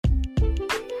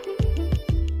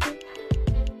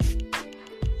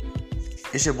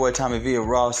It's your boy Tommy V of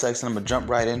Raw Sex, and I'm going to jump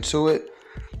right into it.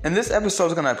 And this episode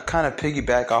is going to kind of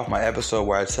piggyback off my episode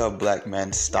where I tell black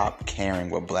men stop caring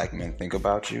what black men think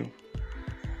about you.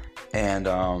 And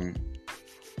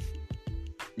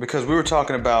because we were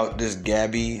talking about this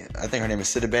Gabby, I think her name is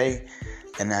Sidibe,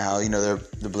 and how, you know,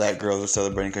 the black girls are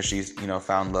celebrating because she's, you know,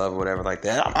 found love or whatever like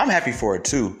that. I'm happy for it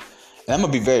too. And I'm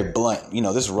going to be very blunt. You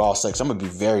know, this is Raw Sex. I'm going to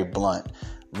be very blunt.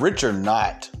 Rich or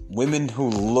not, women who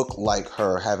look like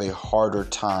her have a harder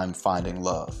time finding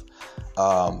love.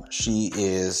 She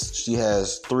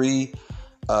has 3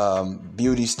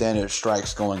 beauty standard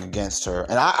strikes going against her.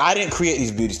 And I didn't create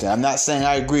these beauty standards. I'm not saying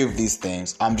I agree with these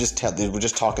things. We're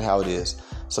just talking how it is.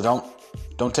 So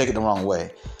don't take it the wrong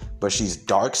way. But she's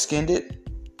dark-skinned,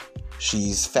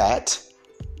 she's fat,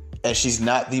 and she's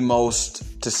not the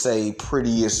most, to say,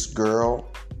 prettiest girl.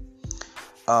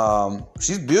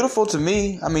 She's beautiful to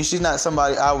me. I mean, she's not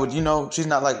somebody I would, she's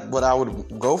not like what I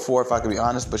would go for if I could be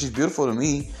honest, but she's beautiful to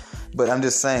me. But I'm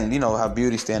just saying, you know how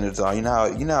beauty standards are. You know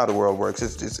how the world works.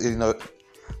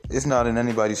 It's not in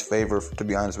anybody's favor, to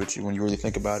be honest with you, when you really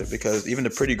think about it, because even the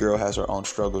pretty girl has her own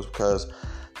struggles because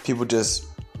people just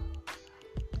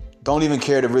don't even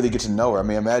care to really get to know her. I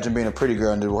mean, imagine being a pretty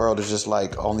girl and the world is just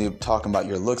like only talking about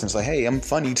your looks and it's like, hey, I'm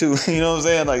funny too. You know what I'm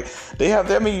saying? Like they have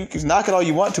their, I mean, you can knock it all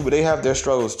you want to, but they have their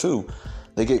struggles too.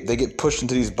 They get pushed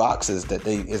into these boxes that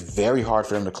it's very hard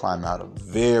for them to climb out of.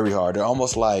 Very hard. It's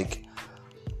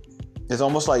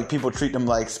almost like people treat them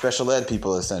like special ed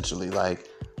people, essentially. Like,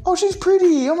 oh, she's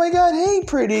pretty. Oh my God. Hey,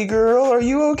 pretty girl. Are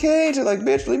you okay? She's like,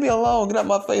 bitch, leave me alone. Get out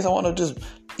my face. I want to just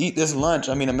eat this lunch.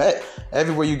 I mean,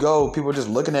 everywhere you go, people are just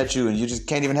looking at you and you just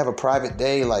can't even have a private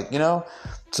day. Like, you know,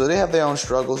 so they have their own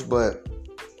struggles. But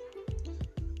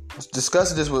I was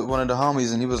discussing this with one of the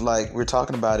homies and he was like, we're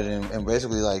talking about it and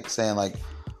basically like saying like,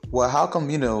 well, how come,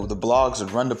 the blogs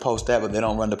would run to post that, but they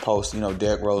don't run to post,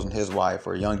 Derrick Rose and his wife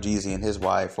or Young Jeezy and his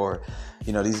wife or,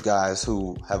 these guys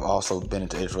who have also been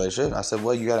into a relationship. And I said,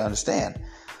 well, you got to understand.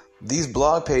 These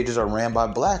blog pages are ran by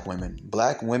black women.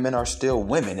 Black women are still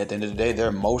women. At the end of the day, they're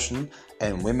emotion,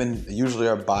 and women usually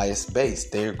are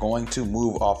bias-based. They're going to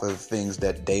move off of the things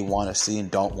that they want to see and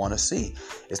don't want to see.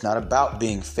 It's not about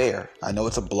being fair. I know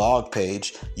it's a blog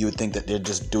page. You would think that they'd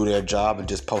just do their job and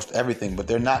just post everything, but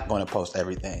they're not going to post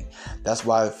everything. That's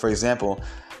why, for example,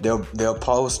 they'll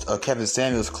post a Kevin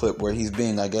Samuels clip where he's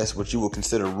being, I guess, what you would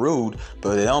consider rude,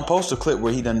 but they don't post a clip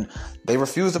where they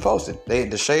refuse to post it.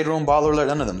 The Shade Room, Baller Alert,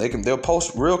 none of them. They'll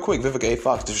post real quick Vivica A.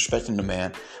 Fox disrespecting the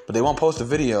man, but they won't post a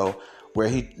video where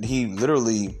he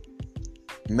literally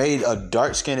made a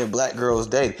dark-skinned black girl's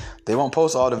day. They won't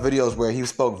post all the videos where he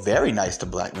spoke very nice to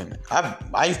black women.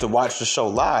 I used to watch the show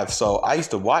live, so I used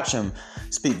to watch him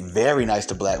speak very nice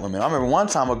to black women. I remember one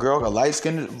time a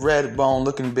light-skinned, red bone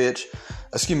looking bitch,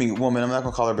 woman, I'm not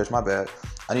going to call her bitch, my bad.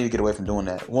 I need to get away from doing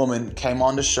that. Woman came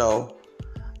on the show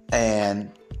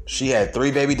and she had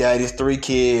 3 baby daddies, 3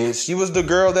 kids. She was the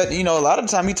girl that, a lot of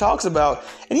the time he talks about.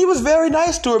 And he was very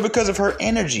nice to her because of her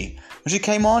energy. When she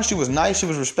came on, she was nice. She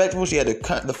was respectful. She had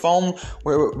the phone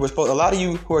where we're supposed. A lot of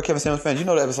you who are Kevin Samuels fans, you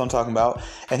know the episode I'm talking about.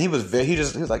 And he was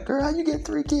like, girl, how you get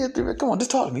 3 kids? Come on,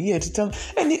 just talk to me. Yeah, just tell me.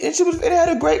 And it had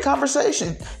a great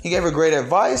conversation. He gave her great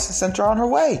advice and sent her on her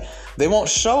way. They won't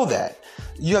show that.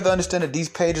 You have to understand that these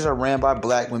pages are ran by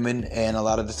black women, and a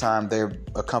lot of the time they're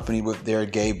accompanied with their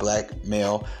gay black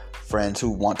male friends who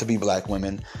want to be black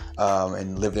women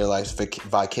and live their lives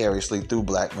vicariously through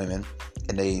black women.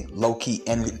 And they low-key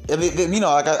envy.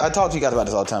 Like I talk to you guys about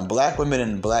this all the time. Black women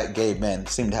and black gay men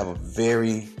seem to have a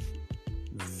very,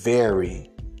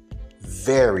 very,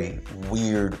 very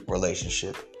weird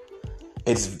relationship.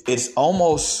 It's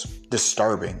almost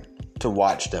disturbing to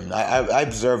watch them. I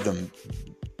observe them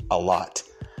a lot.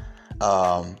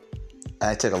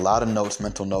 I take a lot of notes,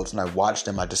 mental notes, and I watch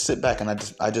them. I just sit back and I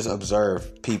just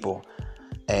observe people,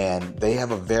 and they have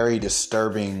a very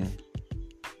disturbing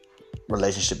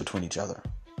relationship between each other.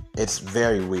 It's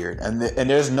very weird, and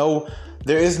there is no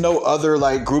other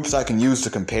like groups I can use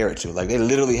to compare it to. Like they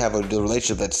literally have a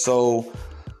relationship that's so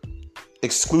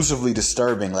exclusively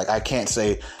disturbing. Like I can't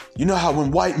say, how when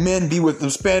white men be with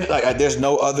Hispanic, like there's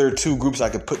no other 2 groups I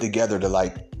could put together to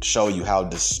like show you how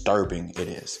disturbing it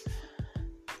is.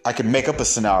 I could make up a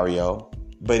scenario,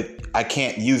 but I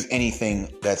can't use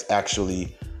anything that's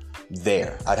actually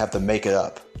there. I'd have to make it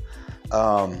up.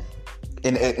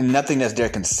 And nothing that's there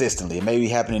consistently. It may be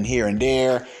happening here and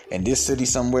there in this city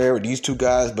somewhere with these 2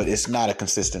 guys, but it's not a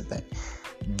consistent thing.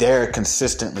 They're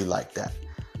consistently like that.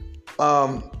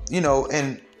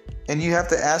 And you have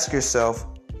to ask yourself,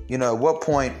 at what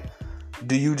point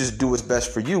do you just do what's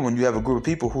best for you when you have a group of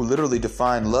people who literally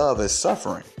define love as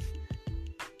suffering?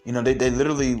 You know, they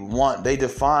literally they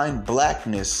define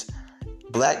blackness.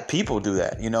 Black people do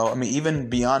that. You know, I mean, even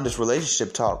beyond this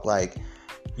relationship talk, like,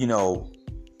 you know,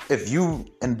 if you,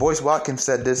 and Boyce Watkins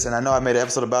said this, and I know I made an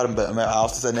episode about him, but I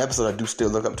also said in an episode I do still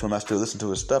look up to him. I still listen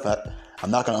to his stuff.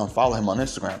 I'm not going to unfollow him on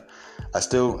Instagram. I'm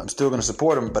still going to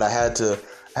support him, but I had to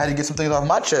get some things off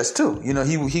my chest too. You know,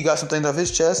 he got some things off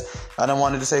his chest, and I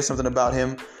wanted to say something about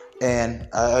him, and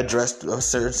I addressed a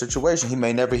certain situation. He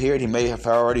may never hear it. He may have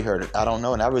already heard it. I don't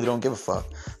know, and I really don't give a fuck.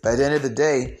 But at the end of the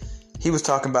day, he was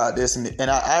talking about this, and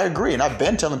I agree, and I've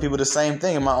been telling people the same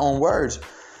thing in my own words.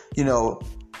 You know,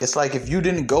 it's like if you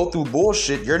didn't go through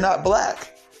bullshit, you're not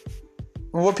black.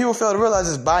 And what people fail to realize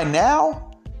is by now,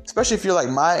 especially if you're like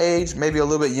my age, maybe a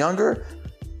little bit younger,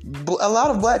 a lot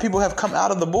of black people have come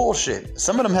out of the bullshit.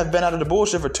 Some of them have been out of the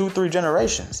bullshit for 2-3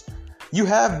 generations. You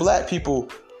have black people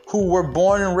who were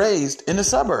born and raised in the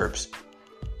suburbs.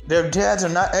 Their dads are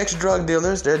not ex-drug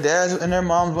dealers. Their dads and their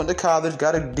moms went to college,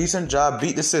 got a decent job,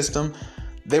 beat the system.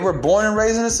 They were born and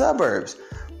raised in the suburbs.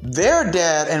 Their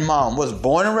dad and mom was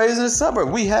born and raised in the suburb.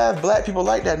 We have black people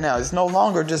like that now. It's no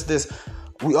longer just this,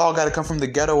 we all got to come from the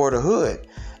ghetto or the hood.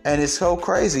 And it's so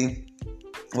crazy.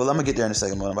 Well, I'm going to get there in a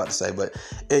second, what I'm about to say. But,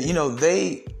 you know,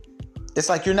 it's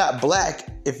like you're not black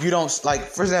if you don't, like,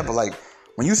 for example, like,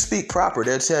 when you speak proper,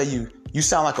 they'll tell you, you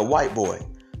sound like a white boy.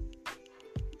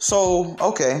 So,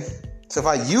 okay. So if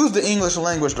I use the English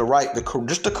language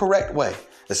just the correct way,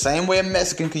 the same way a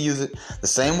Mexican can use it, the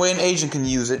same way an Asian can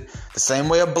use it, the same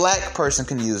way a black person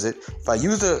can use it. If I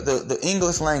use the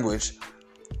English language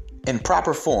in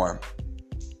proper form,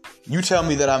 you tell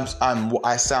me that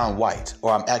I sound white,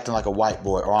 or I'm acting like a white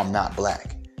boy, or I'm not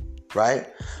black, right?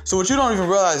 So what you don't even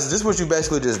realize is this is what you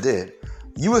basically just did.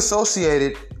 You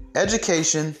associated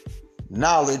education,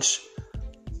 knowledge,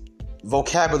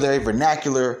 vocabulary,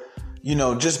 vernacular, you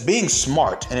know, just being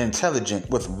smart and intelligent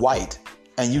with white,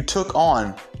 and you took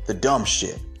on the dumb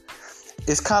shit.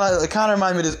 It kind of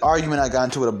reminds me of this argument I got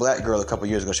into with a black girl a couple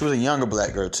years ago. She was a younger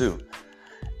black girl too,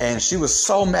 and she was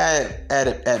so mad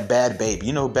at Bad Baby.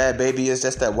 You know who Bad Baby is?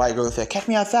 That's that white girl that said, "Catch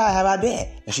me outside, how about that?"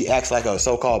 And she acts like a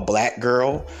so-called black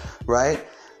girl, right?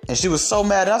 And she was so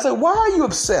mad, and I said, "Why are you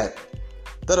upset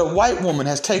that a white woman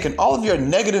has taken all of your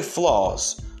negative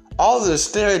flaws, all of the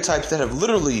stereotypes that have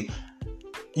literally,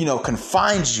 you know,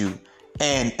 confined you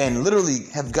and literally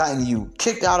have gotten you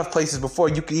kicked out of places before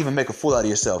you could even make a fool out of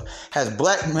yourself, has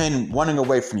black men running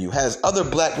away from you, has other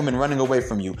black women running away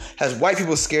from you, has white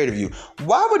people scared of you.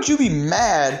 Why would you be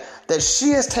mad that she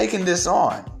has taken this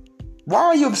on? Why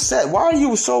are you upset? Why are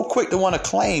you so quick to want to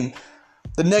claim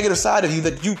the negative side of you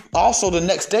that you also the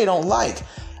next day don't like?"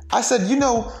 I said, you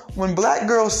know, when black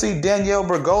girls see Danielle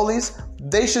Bergolis,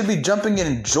 they should be jumping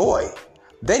in joy.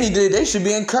 They should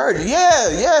be encouraged. Yeah,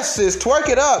 yes, sis, twerk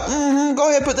it up. Go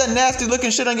ahead, put that nasty looking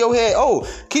shit on your head. Oh,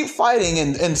 keep fighting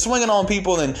and swinging on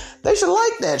people, and they should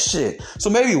like that shit. So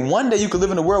maybe one day you could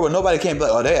live in a world where nobody can't be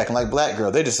like, oh, they're acting like black girl.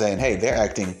 They're just saying, hey, they're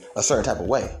acting a certain type of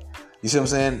way. You see what I'm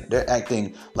saying? They're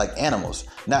acting like animals,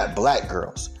 not black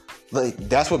girls. Like,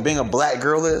 that's what being a black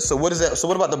girl is. So what is that? So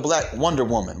what about the black Wonder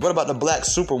Woman? What about the black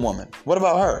Superwoman? What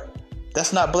about her?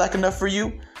 That's not black enough for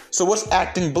you? So what's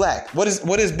acting black? What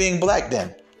is being black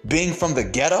then? Being from the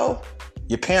ghetto?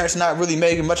 Your parents not really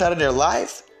making much out of their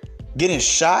life? Getting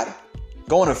shot?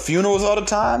 Going to funerals all the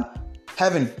time?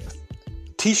 Having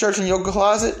t-shirts in your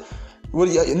closet? What,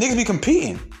 niggas be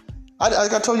competing.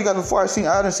 Like I told you guys before,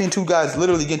 I've seen two guys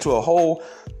literally get into a whole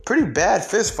pretty bad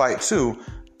fist fight too.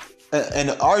 And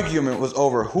the argument was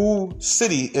over who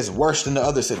city is worse than the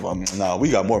other city. Well, no,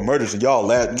 we got more murders than y'all,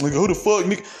 lad. Like, who the fuck?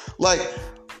 Like,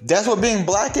 that's what being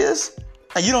black is?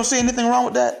 And you don't see anything wrong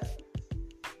with that?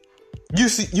 You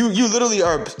literally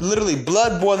are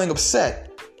blood boiling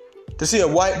upset to see a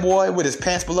white boy with his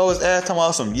pants below his ass talking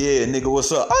about some, yeah, nigga,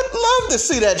 what's up? I'd love to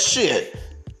see that shit.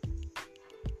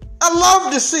 I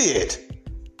love to see it.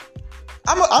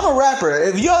 I'm a rapper.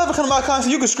 If y'all ever come to my concert,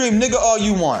 you can scream nigga all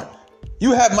you want.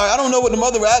 You have I don't know what the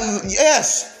mother rappers.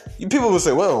 Yes. People will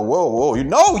say, whoa. You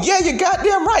know, yeah, you're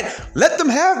goddamn right. Let them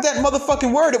have that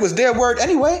motherfucking word. It was their word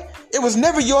anyway. It was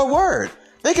never your word.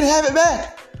 They can have it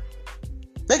back.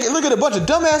 They can look at a bunch of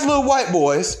dumbass little white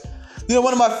boys. You know,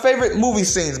 one of my favorite movie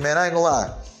scenes, man. I ain't gonna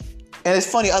lie. And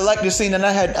it's funny. I like this scene, and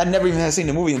I never even had seen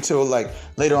the movie until like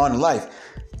later on in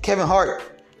life. Kevin Hart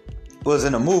was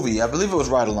in a movie. I believe it was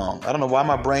Ride Along. I don't know why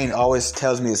my brain always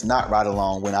tells me it's not Ride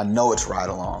Along when I know it's Ride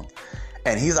Along.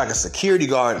 And he's like a security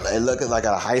guard, looking like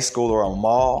at a high school or a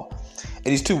mall. And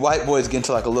these two white boys get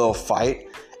into like a little fight.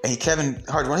 And Kevin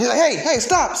Hart, he's like, hey,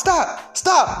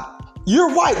 stop.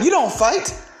 You're white. You don't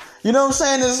fight. You know what I'm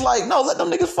saying? It's like, no, let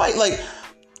them niggas fight. Like,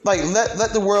 Like,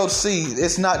 let the world see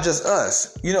it's not just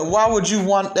us. You know, why would you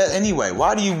want that anyway?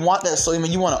 Why do you want that? So, I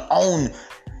mean, you want to own.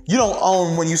 You don't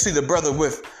own when you see the brother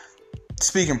with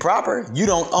speaking proper. You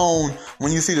don't own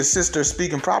when you see the sister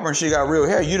speaking proper and she got real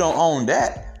hair. You don't own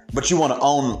that. But you want to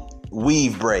own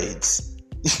weave braids.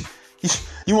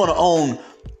 You want to own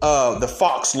the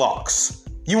fox locks.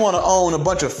 You want to own a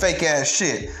bunch of fake ass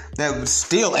shit that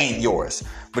still ain't yours.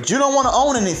 But you don't want to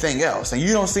own anything else. And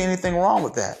you don't see anything wrong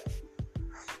with that.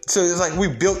 So it's like we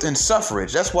built in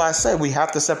suffrage. That's why I said we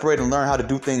have to separate and learn how to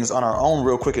do things on our own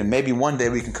real quick. And maybe one day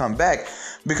we can come back,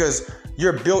 because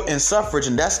you're built in suffrage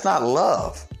and that's not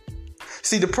love.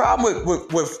 See, the problem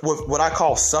with what I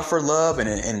call suffer love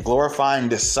and glorifying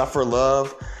this suffer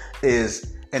love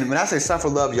is, and when I say suffer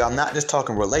love, y'all, I'm not just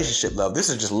talking relationship love. This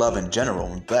is just love in general.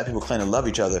 When black people claim to love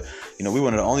each other, you know, we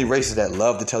one of the only races that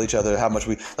love to tell each other how much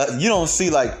we, you don't see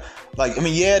like, I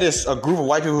mean, yeah, there's a group of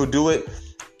white people who do it.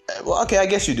 Well, okay, I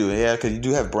guess you do. Yeah, because you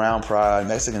do have brown pride.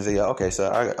 Mexicans, yeah, okay,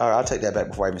 so I'll take that back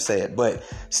before I even say it. But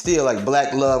still, like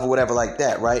black love or whatever like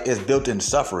that, right, is built in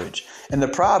suffrage. And the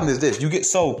problem is this. You get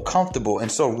so comfortable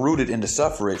and so rooted into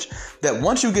suffrage that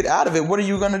once you get out of it, what are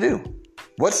you going to do?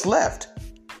 What's left?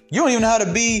 You don't even know how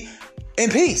to be in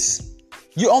peace.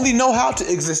 You only know how to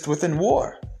exist within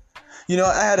war. You know,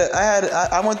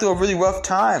 I went through a really rough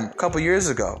time a couple years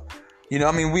ago. You know,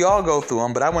 I mean, we all go through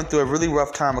them, but I went through a really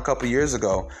rough time a couple years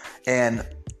ago. And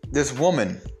this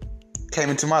woman came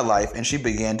into my life and she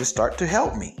began to start to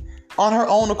help me on her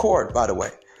own accord, by the way.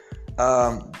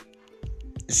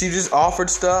 She just offered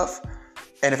stuff.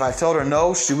 And if I told her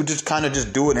no, she would just kind of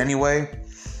just do it anyway.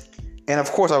 And of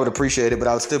course I would appreciate it, but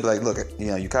I would still be like, look, you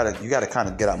know, you gotta kind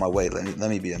of get out my way. Let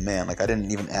me be a man. Like, I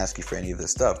didn't even ask you for any of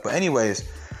this stuff. But anyways,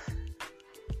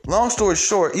 long story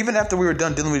short, even after we were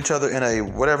done dealing with each other in a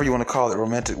whatever you want to call it,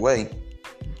 romantic way,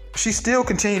 she still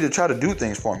continued to try to do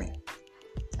things for me,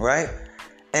 right?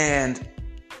 And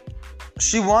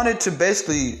she wanted to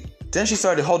basically, then she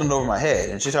started holding it over my head,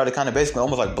 and she started kind of basically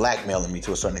almost like blackmailing me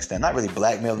to a certain extent. Not really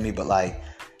blackmailing me, but like,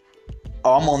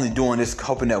 oh, I'm only doing this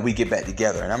hoping that we get back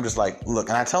together. And I'm just like, look,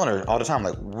 and I tell her all the time,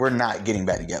 like, we're not getting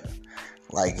back together.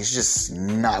 Like, it's just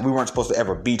not, we weren't supposed to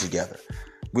ever be together.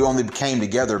 We only came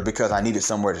together because I needed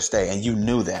somewhere to stay. And you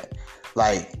knew that.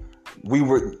 Like, we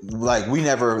were, like, we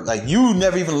never, like, you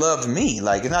never even loved me.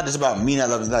 Like, it's not just about me not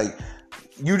loving, like,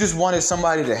 you just wanted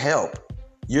somebody to help.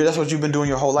 That's what you've been doing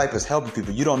your whole life, is helping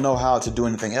people. You don't know how to do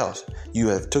anything else. You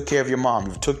have took care of your mom.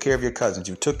 You took care of your cousins.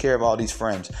 You took care of all these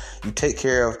friends. You take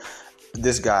care of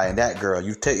this guy and that girl.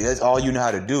 That's all you know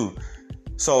how to do.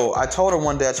 So I told her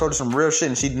one day, I told her some real shit,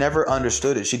 and she never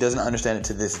understood it. She doesn't understand it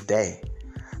to this day.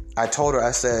 I told her,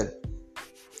 I said,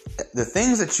 the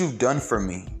things that you've done for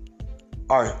me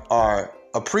are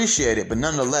appreciated, but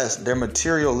nonetheless, they're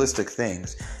materialistic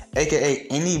things. AKA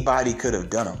anybody could have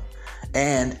done them.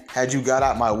 And had you got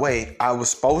out my way, I was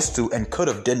supposed to and could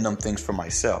have done them things for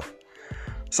myself.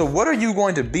 So what are you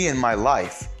going to be in my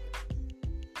life?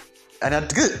 And I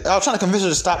was trying to convince her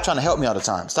to stop trying to help me all the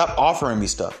time. Stop offering me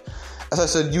stuff. As I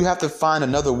said, you have to find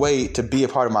another way to be a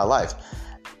part of my life.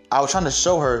 I was trying to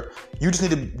show her, you just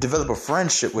need to develop a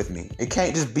friendship with me. It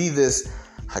can't just be this,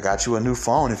 I got you a new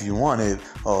phone if you want it.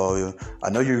 Oh, I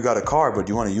know you got a car, but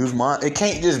do you want to use mine? It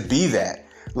can't just be that.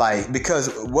 Like, because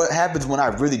what happens when I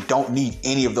really don't need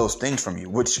any of those things from you,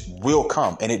 which will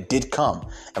come, and it did come.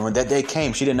 And when that day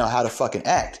came, she didn't know how to fucking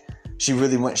act. She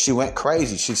went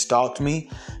crazy. She stalked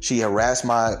me. She harassed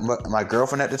my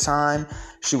girlfriend at the time.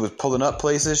 She was pulling up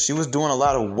places. She was doing a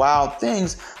lot of wild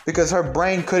things because her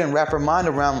brain couldn't wrap her mind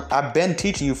around. I've been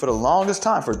teaching you for the longest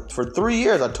time. For 3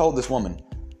 years, I told this woman,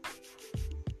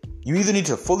 you either need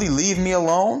to fully leave me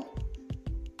alone,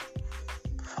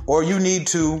 or you need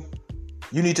to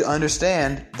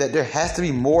understand that there has to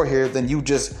be more here than you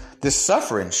just this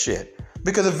suffering shit.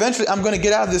 Because eventually I'm going to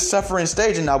get out of this suffering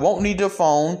stage, and I won't need a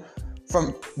phone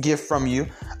gift from you.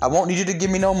 I won't need you to give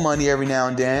me no money every now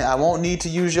and then. I won't need to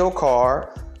use your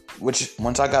car, which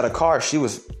once I got a car, she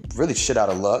was really shit out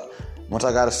of luck. Once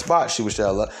I got a spot, she was shit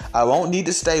out of luck. I won't need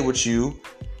to stay with you.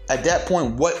 At that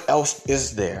point, what else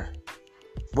is there?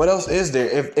 What else is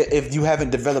there if you haven't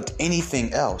developed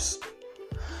anything else?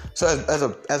 So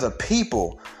as a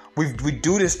people, we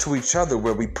do this to each other,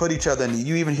 where we put each other, and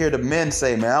you even hear the men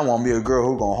say, man, I want me a girl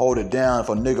who gonna hold it down if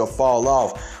a nigga fall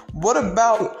off. What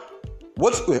about,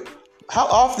 how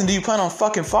often do you plan on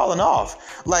fucking falling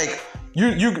off? Like,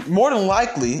 you're more than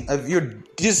likely, if you're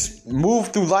just move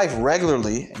through life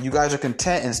regularly, and you guys are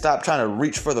content and stop trying to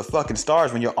reach for the fucking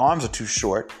stars when your arms are too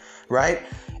short, right?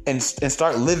 And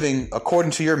start living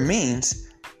according to your means,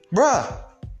 bruh.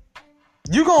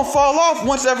 You gonna fall off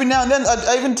once every now and then.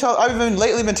 I've even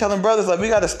lately been telling brothers, like, we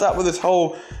gotta stop with this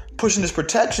whole pushing this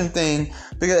protection thing,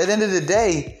 because at the end of the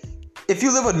day, if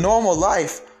you live a normal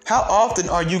life, how often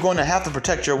are you going to have to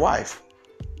protect your wife?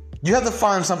 You have to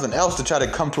find something else to try to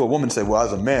come to a woman and say, well,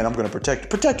 as a man, I'm going to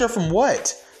protect her from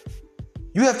what?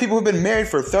 You have people who've been married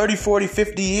for 30, 40,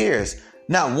 50 years.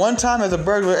 Not one time has a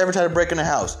burglar ever tried to break in the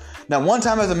house. Not one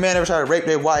time has a man ever tried to rape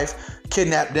their wife,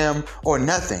 kidnap them, or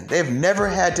nothing. They've never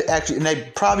had to actually, and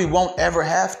they probably won't ever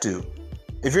have to.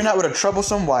 If you're not with a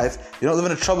troublesome wife, you don't live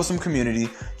in a troublesome community,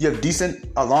 you have decent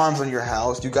alarms on your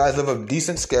house, you guys live a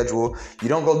decent schedule, you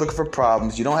don't go looking for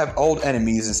problems, you don't have old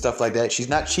enemies and stuff like that, she's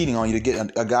not cheating on you to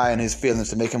get a guy in his feelings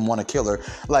to make him want to kill her,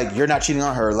 like, you're not cheating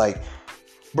on her, like,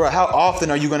 bro, how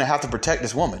often are you going to have to protect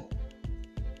this woman?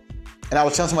 And I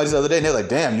was telling somebody the other day, and they're like,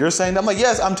 damn, you're saying that? I'm like,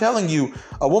 yes, I'm telling you,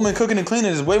 a woman cooking and cleaning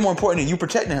is way more important than you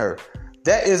protecting her.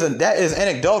 That is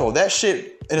anecdotal. That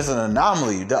shit is an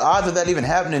anomaly. The odds of that even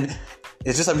happening,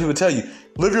 it's just like people tell you,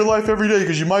 live your life every day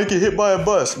because you might get hit by a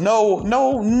bus. No,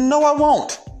 I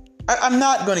won't. I'm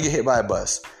not going to get hit by a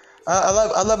bus.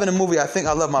 I love in a movie, I Think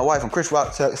I Love My Wife, and Chris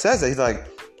Rock says that. He's like,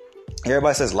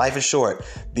 everybody says life is short.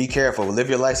 Be careful. Live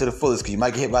your life to the fullest because you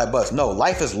might get hit by a bus. No,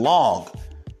 life is long.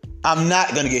 I'm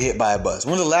not going to get hit by a bus.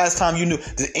 When was the last time you knew?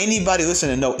 Does anybody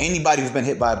listening know anybody who's been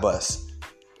hit by a bus?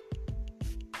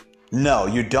 No,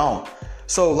 you don't.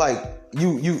 So, like,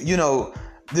 you know,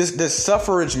 this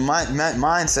suffrage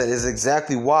mindset is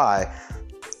exactly why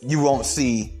you won't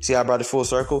see how I brought it full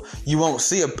circle? You won't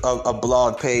see a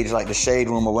blog page like the Shade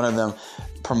Room or one of them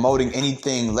promoting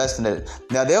anything less than that.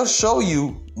 Now, they'll show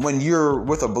you when you're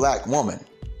with a black woman.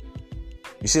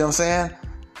 You see what I'm saying?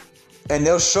 And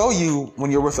they'll show you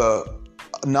when you're with a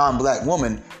non-black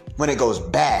woman when it goes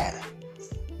bad.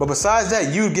 But besides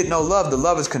that, you get no love. The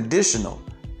love is conditional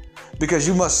because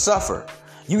you must suffer.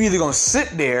 You either going to sit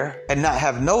there and not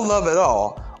have no love at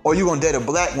all, or you're going to date a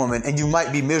black woman and you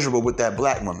might be miserable with that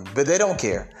black woman. But they don't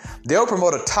care. They'll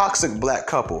promote a toxic black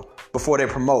couple before they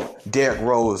promote Derrick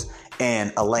Rose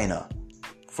and Elena,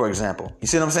 for example. You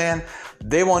see what I'm saying?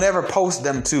 They won't ever post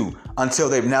them two until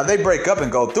they break up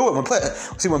and go through it. When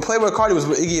Playboi Carti was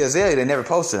with Iggy Azalea, they never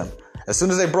posted him. As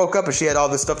soon as they broke up and she had all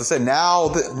this stuff to say, now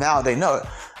they know it.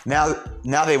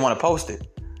 Now they want to post it.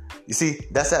 You see,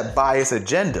 that's that bias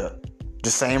agenda.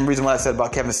 The same reason what I said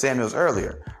about Kevin Samuels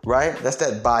earlier, right? That's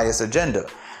that bias agenda.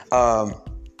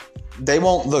 They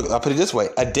won't look. I'll put it this way: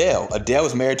 Adele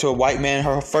was married to a white man.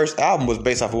 Her first album was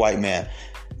based off a white man.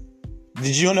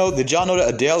 Did y'all know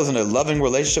that Adele is in a loving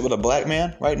relationship with a black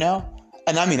man right now?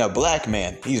 And I mean a black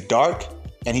man. He's dark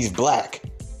and he's black.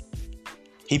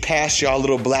 He passed y'all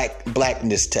little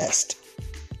blackness test.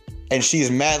 And she is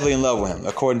madly in love with him,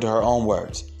 according to her own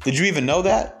words. Did you even know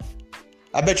that?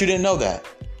 I bet you didn't know that.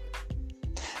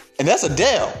 And that's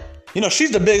Adele. You know,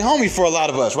 she's the big homie for a lot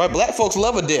of us, right? Black folks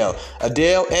love Adele.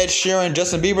 Adele, Ed Sheeran,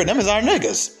 Justin Bieber, them is our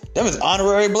niggas. Them is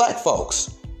honorary black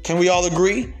folks. Can we all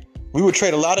agree? We would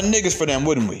trade a lot of niggas for them,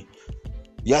 wouldn't we?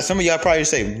 Yeah, some of y'all probably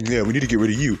say, yeah, we need to get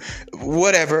rid of you.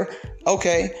 Whatever.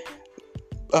 Okay.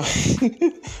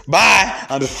 Bye.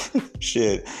 I'm just,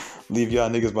 shit. Leave y'all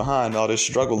niggas behind, all this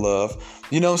struggle love.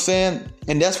 You know what I'm saying?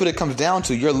 And that's what it comes down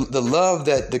to. The love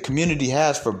that the community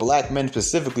has for black men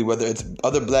specifically, whether it's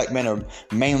other black men or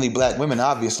mainly black women,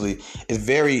 obviously, is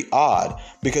very odd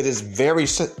because it's very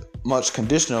much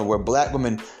conditional, where black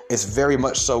women is very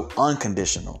much so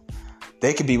unconditional.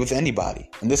 They could be with anybody.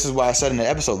 And this is why I said in the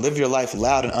episode, live your life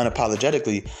loud and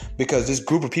unapologetically, because this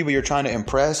group of people you're trying to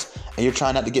impress and you're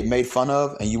trying not to get made fun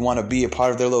of and you want to be a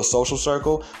part of their little social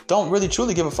circle don't really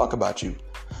truly give a fuck about you.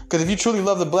 Because if you truly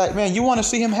love the black man, you want to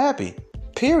see him happy,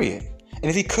 period. And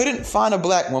if he couldn't find a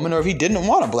black woman, or if he didn't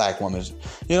want a black woman,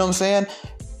 you know what I'm saying?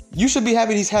 You should be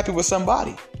happy he's happy with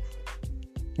somebody.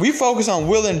 We focus on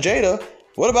Will and Jada.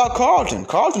 What about Carlton?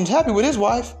 Carlton's happy with his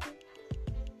wife.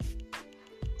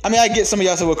 I mean, I get some of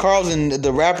y'all say, well, Carlton,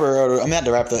 the rapper, or I'm not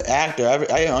the rapper, the actor, I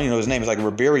don't even know his name, it's like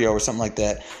Ribeiro or something like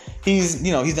that. He's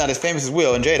not as famous as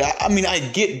Will and Jada. I mean, I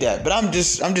get that, but I'm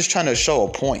just trying to show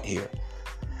a point here.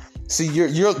 See,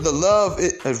 the love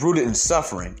is rooted in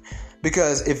suffering,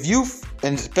 because if you,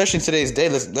 and especially in today's day,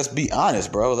 let's be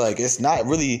honest, bro. Like, it's not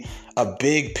really a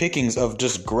big pickings of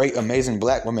just great, amazing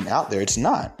black women out there. It's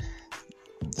not.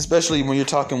 Especially when you're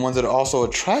talking ones that are also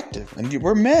attractive. And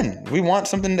we're men. We want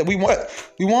something that we want.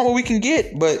 We want what we can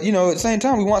get. But, you know, at the same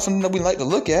time, we want something that we like to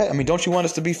look at. I mean, don't you want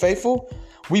us to be faithful?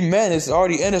 We men, it's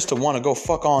already in us to want to go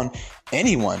fuck on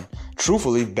anyone.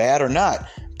 Truthfully, bad or not.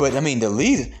 But, I mean, the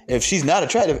lead, if she's not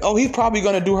attractive, he's probably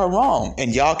going to do her wrong.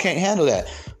 And y'all can't handle that.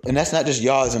 And that's not just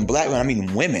y'all as in black men. I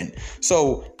mean, women.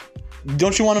 So,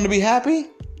 don't you want them to be happy?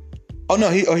 Oh no,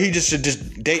 he just should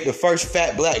just date the first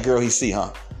fat black girl he see,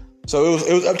 huh? So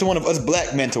it was up to one of us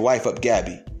black men to wife up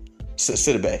Gabby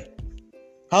Sidibe.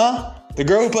 Huh? The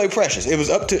girl who played Precious. It was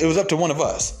up to one of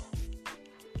us.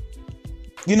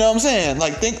 You know what I'm saying?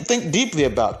 Like think deeply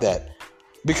about that.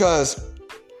 Because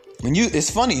it's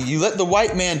funny, you let the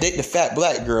white man date the fat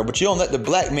black girl, but you don't let the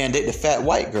black man date the fat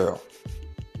white girl.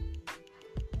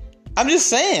 I'm just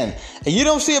saying. And you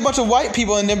don't see a bunch of white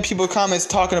people in them people comments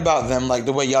talking about them like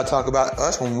the way y'all talk about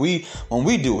us when we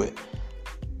do it.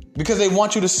 Because they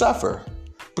want you to suffer.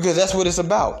 Because that's what it's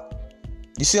about.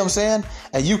 You see what I'm saying?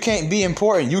 And you can't be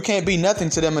important. You can't be nothing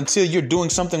to them until you're doing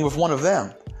something with one of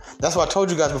them. That's why I told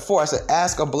you guys before. I said,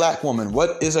 ask a black woman,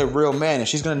 what is a real man? And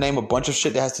she's going to name a bunch of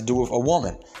shit that has to do with a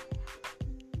woman.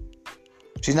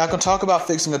 She's not going to talk about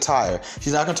fixing a tire.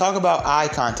 She's not going to talk about eye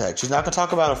contact. She's not going to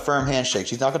talk about a firm handshake.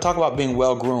 She's not going to talk about being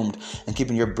well groomed and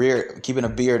keeping a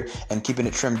beard and keeping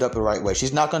it trimmed up the right way.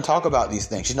 She's not going to talk about these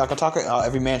things. She's not going to talk about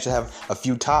every man should have a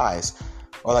few ties.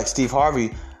 Or like Steve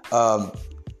Harvey,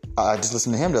 I just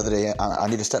listened to him the other day. I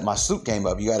need to step my suit game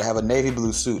up. You got to have a navy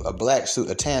blue suit, a black suit,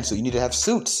 a tan suit. You need to have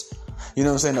suits. You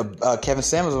know what I'm saying? Kevin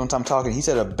Samuels, one time talking, he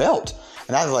said a belt.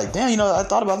 And I was like, damn, I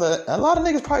thought about that. A lot of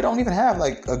niggas probably don't even have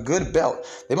like a good belt.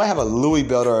 They might have a Louis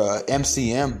belt or a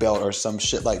MCM belt or some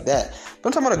shit like that. But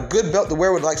I'm talking about a good belt to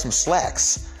wear with like some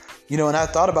slacks. And I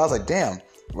thought about it, I was like, damn,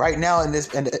 right now in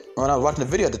this, and when I was watching the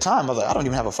video at the time, I was like, I don't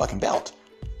even have a fucking belt.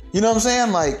 You know what I'm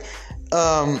saying? Like,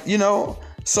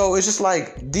 so it's just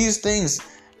like these things,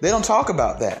 they don't talk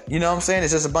about that. You know what I'm saying?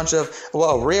 It's just a bunch of,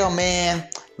 well, a real man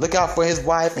look out for his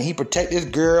wife and he protect his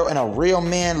girl, and a real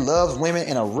man loves women,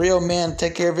 and a real man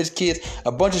take care of his kids.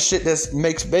 A bunch of shit that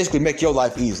basically make your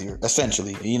life easier,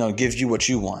 essentially. Gives you what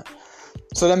you want.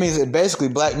 So that means that basically,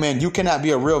 black men, you cannot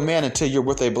be a real man until you're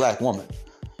with a black woman.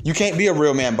 You can't be a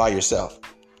real man by yourself.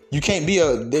 You can't be you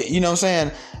know what I'm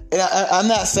saying? And I'm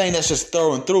not saying that's just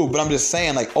throwing through, but I'm just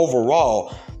saying like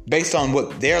overall, based on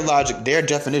what their logic, their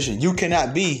definition, you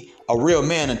cannot be a real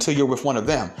man until you're with one of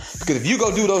them. Because if you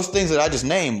go do those things that I just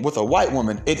named with a white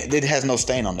woman, it has no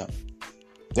stain on them.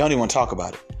 They don't even want to talk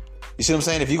about it. You see what I'm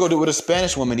saying? If you go do it with a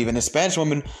Spanish woman, even the Spanish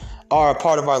women are a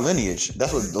part of our lineage.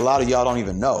 That's what a lot of y'all don't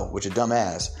even know, which are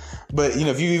dumbass. But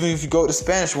if you go with a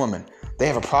Spanish woman, they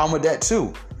have a problem with that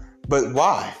too. But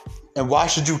why? And why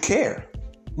should you care?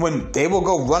 When they will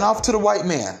go run off to the white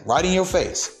man right in your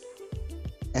face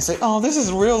and say, oh, this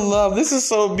is real love. This is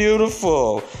so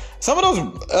beautiful. Some of those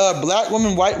black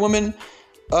women, white women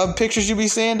pictures you be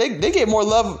seeing, they get more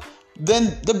love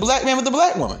than the black man with the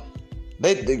black woman.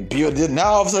 Now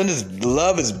all of a sudden this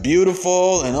love is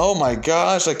beautiful and oh my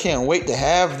gosh, I can't wait to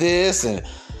have this, and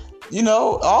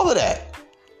all of that.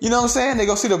 You know what I'm saying? They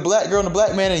go see the black girl and the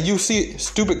black man and you see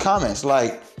stupid comments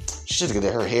like, she's gonna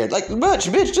get her hair. Like,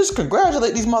 bitch, just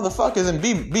congratulate these motherfuckers and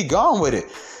be gone with it.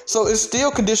 So it's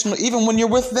still conditional even when you're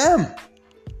with them.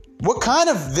 What kind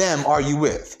of them are you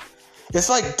with? It's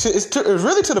like, it's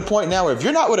really to the point now where if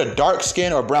you're not with a dark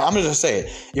skin or brown, I'm going to just say it.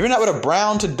 If you're not with a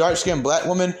brown to dark skin black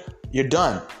woman, you're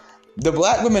done. The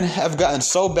black women have gotten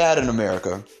so bad in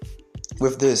America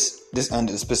with this, and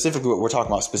specifically what we're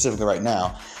talking about specifically right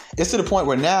now. It's to the point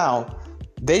where now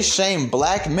they shame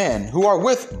black men who are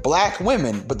with black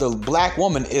women, but the black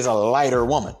woman is a lighter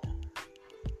woman.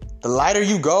 The lighter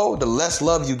you go, the less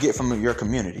love you get from your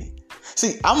community.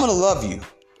 See, I'm going to love you.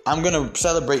 I'm going to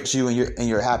celebrate you and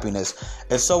your happiness.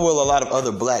 And so will a lot of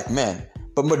other black men.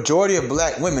 But majority of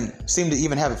black women seem to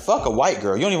even have it. Fuck a white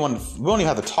girl. We don't even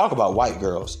have to talk about white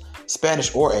girls,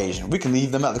 Spanish or Asian. We can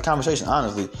leave them out of the conversation,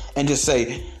 honestly, and just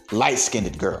say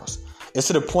light-skinned girls. It's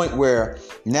to the point where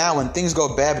now when things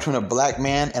go bad between a black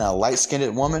man and a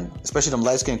light-skinned woman, especially them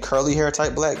light-skinned curly hair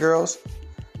type black girls,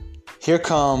 here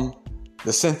come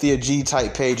the Cynthia G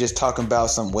type pages talking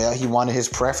about he wanted his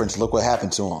preference. Look what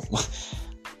happened to him.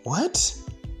 What?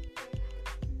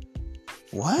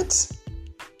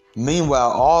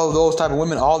 Meanwhile, all of those type of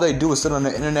women, all they do is sit on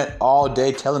the internet all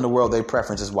day telling the world their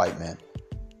preference is white men.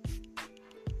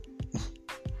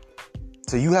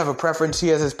 So you have a preference, he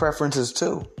has his preferences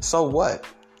too. So what?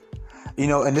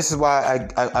 And this is why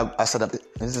I set up,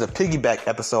 this is a piggyback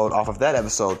episode off of that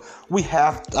episode.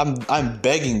 I'm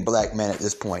begging black men at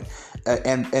this point,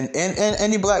 and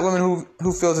any black women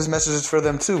who feels this message is for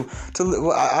them too.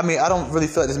 I don't really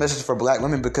feel like this message is for black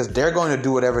women because they're going to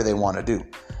do whatever they want to do.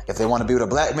 If they want to be with a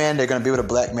black man, they're going to be with a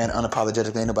black man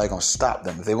unapologetically. Ain't nobody going to stop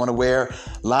them. If they want to wear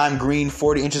lime green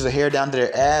 40 inches of hair down to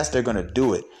their ass, they're going to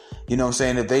do it. You know what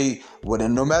I'm saying?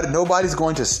 Nobody's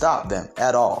going to stop them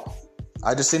at all.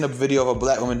 I just seen a video of a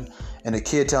black woman and a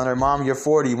kid telling her, Mom, you're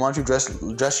 40. Why don't you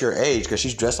dress your age? Because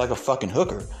she's dressed like a fucking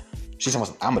hooker. She's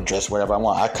almost, I'm going to dress whatever I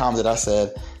want. I commented, I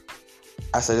said,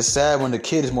 I said, it's sad when the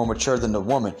kid is more mature than the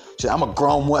woman. She said, I'm a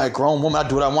grown woman. I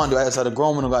do what I want to do. I said, a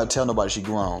grown woman don't got to tell nobody she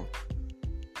grown.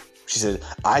 She said,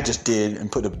 I just did, and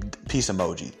put a peace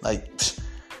emoji. Like,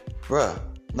 bruh.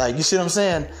 Like, you see what I'm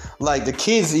saying? Like, the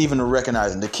kids even are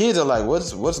recognizing. The kids are like,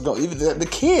 what's going? Even the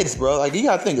kids, bro. Like, you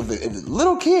gotta think if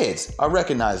little kids are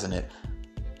recognizing it.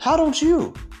 How don't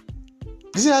you?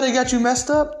 You see how they got you messed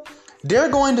up? They're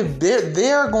going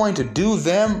to do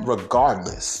them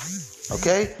regardless.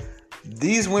 Okay?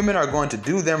 These women are going to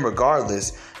do them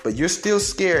regardless, but you're still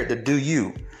scared to do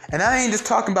you. And I ain't just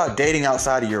talking about dating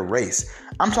outside of your race.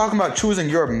 I'm talking about choosing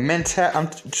your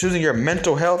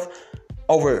mental health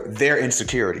over their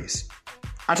insecurities.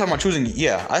 I'm talking about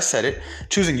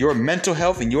choosing your mental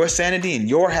health and your sanity and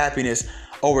your happiness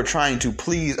over trying to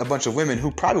please a bunch of women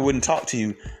who probably wouldn't talk to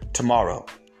you tomorrow.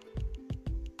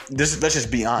 Let's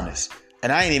just be honest.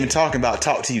 And I ain't even talking about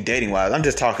talk to you dating wise. I'm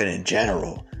just talking in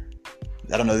general.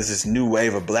 I don't know. This is new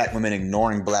wave of black women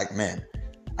ignoring black men.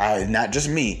 Not just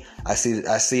me. I see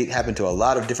it happen to a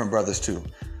lot of different brothers too.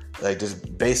 Like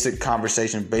just basic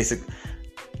conversation, basic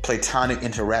platonic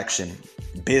interaction,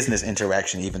 business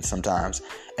interaction even sometimes,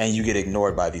 and you get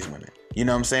ignored by these women. You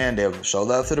know what I'm saying? They'll show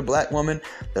love to the black woman.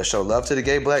 They'll show love to the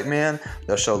gay black man.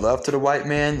 They'll show love to the white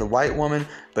man, the white woman.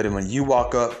 But when you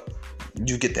walk up,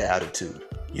 you get the attitude.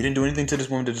 You didn't do anything to this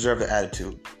woman to deserve the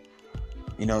attitude.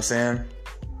 You know what I'm saying?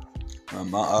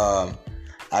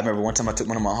 I remember one time I took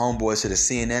one of my homeboys to the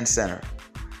CNN Center,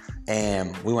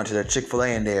 and we went to the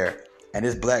Chick-fil-A in there, and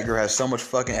this black girl has so much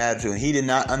fucking attitude, and he did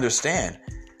not understand.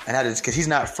 And because he's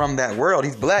not from that world.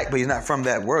 He's black, but he's not from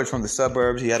that world. He's from the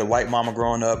suburbs. He had a white mama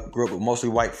growing up, grew up with mostly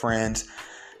white friends,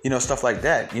 you know, stuff like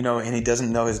that, you know, and he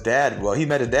doesn't know his dad. Well, he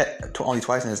met his dad only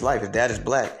twice in his life. His dad is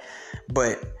black,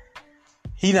 but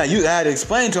you had to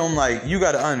explain to him, like, you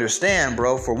got to understand,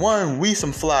 bro. For one, we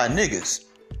some fly niggas.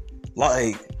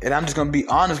 Like, and I'm just going to be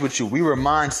honest with you. We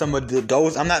remind some of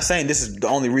those. I'm not saying this is the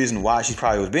only reason why she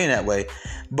probably was being that way,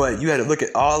 but you had to look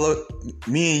at all of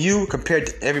me and you compared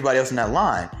to everybody else in that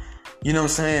line. You know what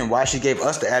I'm saying? Why she gave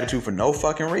us the attitude for no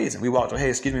fucking reason. We walked up, hey,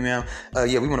 excuse me, ma'am.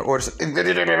 Yeah, we want to order some.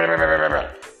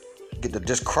 Get the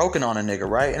just croaking on a nigga,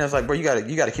 right? And it's like, bro, you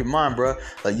gotta keep in mind, bro.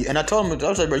 Like, and I told him, I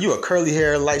was like, bro, you a curly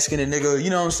hair, light skinned nigga. You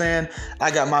know what I'm saying?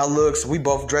 I got my looks. We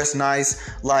both dress nice.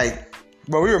 Like,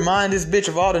 bro, we remind this bitch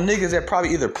of all the niggas that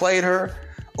probably either played her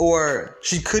or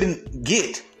she couldn't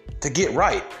get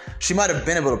right. She might have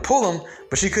been able to pull him,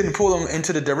 but she couldn't pull him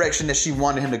into the direction that she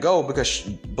wanted him to go because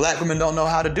black women don't know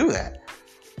how to do that.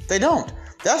 They don't.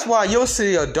 That's why you'll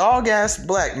see a dog-ass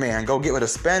black man go get with a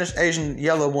Spanish, Asian,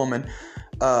 yellow woman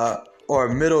or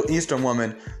a Middle Eastern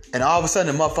woman, and all of a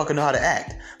sudden the motherfucker know how to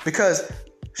act. Because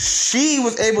she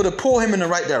was able to pull him in the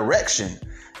right direction.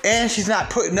 And she's not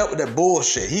putting up with that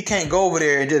bullshit. He can't go over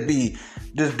there and just be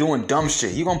doing dumb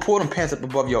shit. You gonna pull them pants up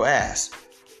above your ass.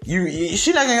 She's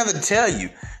not gonna have to tell you.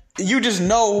 You just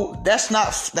know that's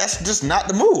just not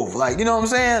the move. Like, you know what I'm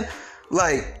saying?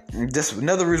 Like, that's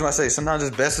another reason why I say sometimes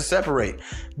it's best to separate.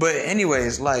 But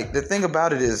anyways, like, the thing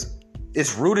about it is,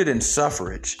 it's rooted in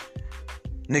suffrage.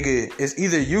 Nigga, it's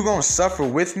either you gonna suffer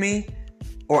with me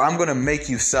or I'm gonna make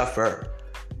you suffer.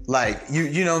 Like,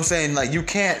 you know what I'm saying? Like, you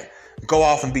can't go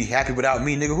off and be happy without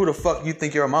me, nigga. Who the fuck you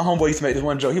think you are? My homeboy used to make this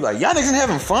one joke. He like, y'all niggas ain't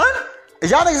having fun? Is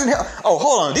y'all niggas in here? Oh,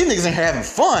 hold on. These niggas ain't here having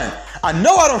fun. I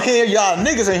know I don't hear y'all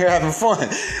niggas in here having fun.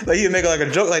 Like, he'd make like a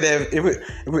joke like that if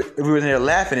we were in there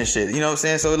laughing and shit. You know what I'm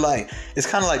saying? So, like, it's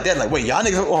kind of like that. Like, wait, y'all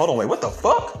niggas, oh, hold on, wait, what the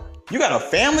fuck? You got a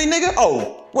family, nigga?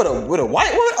 Oh, with a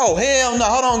white woman? Oh, hell no.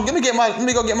 Hold on. Let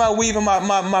me go get my weave and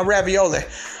my ravioli.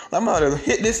 I'm about to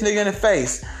hit this nigga in the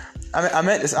face. I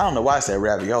meant this. I don't know why I said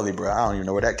ravioli, bro. I don't even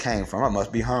know where that came from. I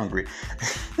must be hungry.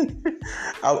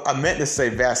 I meant to say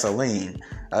Vaseline.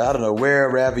 I don't know where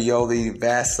ravioli,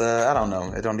 Vasa. I don't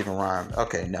know. It don't even rhyme.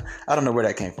 Okay, no. I don't know where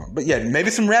that came from. But yeah, maybe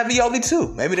some ravioli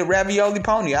too. Maybe the ravioli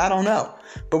pony. I don't know.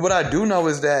 But what I do know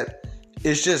is that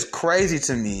it's just crazy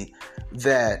to me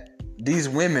that these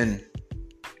women,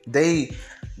 they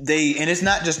and it's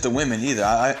not just the women either.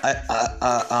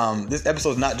 This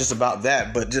episode's not just about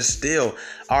that, but just still,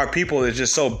 our people is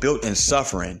just so built in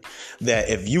suffering that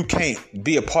if you can't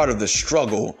be a part of the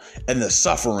struggle and the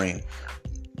suffering,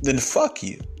 then fuck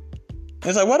you. And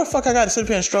it's like, why the fuck I got to sit up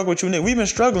here and struggle with you, nigga? We've been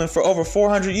struggling for over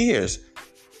 400 years.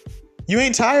 You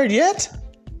ain't tired yet?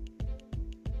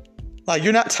 Like,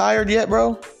 you're not tired yet,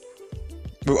 bro?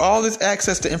 With all this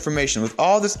access to information, with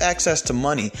all this access to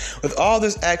money, with all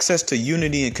this access to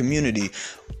unity and community,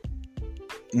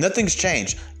 nothing's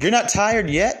changed. You're not tired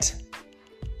yet?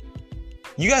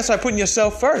 You gotta start putting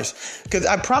yourself first. Because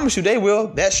I promise you they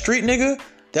will. That street nigga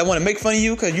that want to make fun of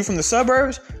you because you from the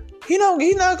suburbs, you know,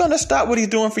 he's not gonna stop what he's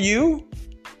doing for you.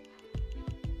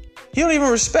 He don't even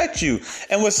respect you.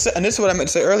 And this is what I meant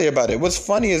to say earlier about it. What's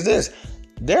funny is this.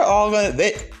 They're all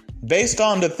based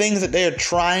on the things that they're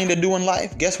trying to do in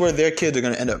life, guess where their kids are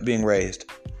going to end up being raised?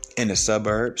 In the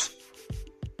suburbs.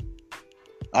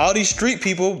 All these street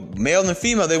people, male and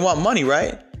female, they want money,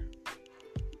 right?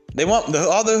 They want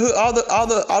all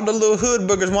the little hood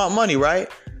boogers want money, right?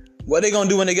 What are they gonna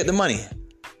do when they get the money?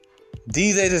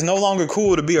 These days, it's no longer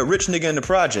cool to be a rich nigga in the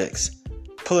projects,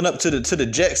 pulling up to the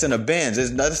jets and the Benz.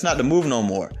 That's not the move no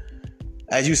more.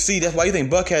 As you see, that's why you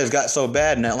think Buckhead's got so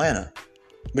bad in Atlanta,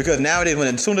 because nowadays,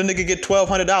 as soon as a nigga get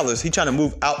 $1,200, he trying to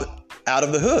move out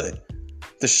of the hood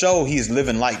to show he's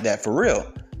living like that for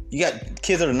real. You got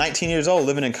kids that are 19 years old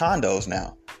living in condos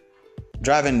now,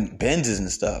 driving Benzes and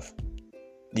stuff.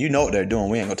 You know what they're doing.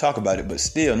 We ain't gonna talk about it, but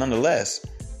still, nonetheless,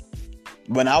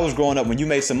 when I was growing up, when you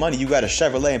made some money, you got a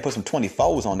Chevrolet and put some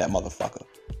 24s on that motherfucker,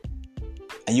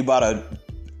 and you bought a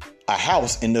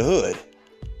house in the hood.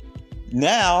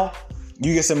 Now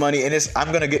you get some money, and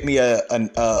I'm gonna get me a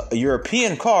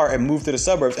European car and move to the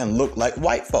suburbs and look like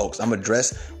white folks. I'm gonna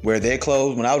dress, wear their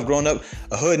clothes. When I was growing up,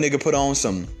 a hood nigga put on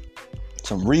some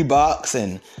Reeboks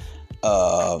and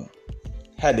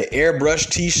had the airbrush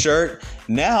t-shirt.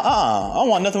 Now, I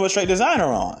want nothing but straight designer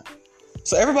on.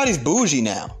 So everybody's bougie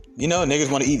now. You know,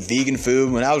 niggas want to eat vegan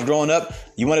food. When I was growing up,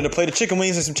 you wanted a plate of chicken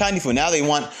wings and some Chinese food. Now they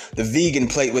want the vegan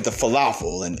plate with the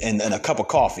falafel and a cup of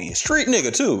coffee. Street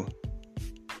nigga, too.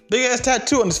 Big ass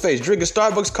tattoo on his face. Drinking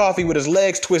Starbucks coffee with his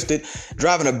legs twisted.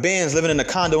 Driving a Benz, living in a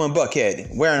condo in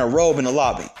Buckhead. Wearing a robe in the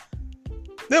lobby.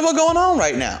 That's what's going on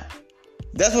right now.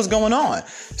 That's what's going on.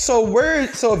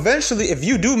 So eventually, if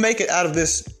you do make it out of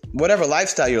this whatever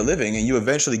lifestyle you're living, and you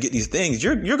eventually get these things,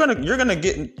 you're gonna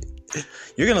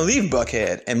leave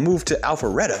Buckhead and move to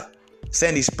Alpharetta,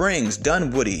 Sandy Springs,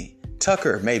 Dunwoody,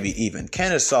 Tucker, maybe even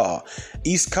Kennesaw,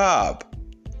 East Cobb,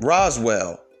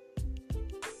 Roswell,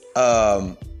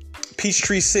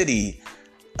 Peachtree City,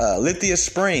 Lithia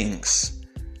Springs,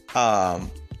 and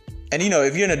you know,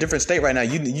 if you're in a different state right now,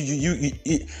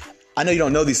 you I know you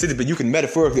don't know these cities, but you can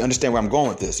metaphorically understand where I'm going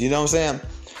with this. You know what I'm saying?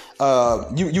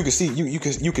 You can see,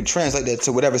 you can translate that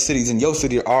to whatever cities in your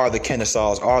city are the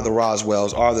Kennesaws, are the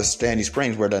Roswells, are the Sandy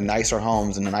Springs, where the nicer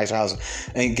homes and the nicer houses.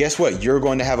 And guess what? You're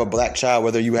going to have a black child,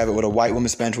 whether you have it with a white woman,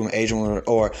 Spanish woman, Asian woman,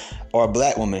 or a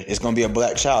black woman. It's going to be a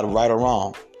black child, right or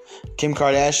wrong. Kim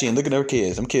Kardashian, look at her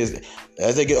kids. Them kids,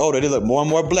 as they get older, they look more and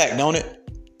more black, don't it?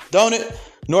 Don't it?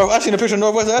 I seen a picture of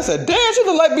Northwest. I said, damn, she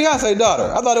look like Beyonce's daughter.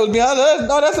 I thought it was Beyonce.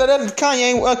 No, that's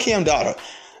Kanye Kim's daughter.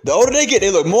 The older they get,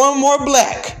 they look more and more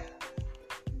black.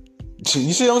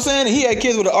 You see what I'm saying? He had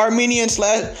kids with an Armenian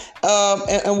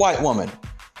and white woman.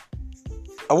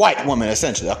 A white woman,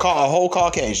 essentially. A whole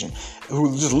Caucasian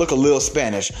who just look a little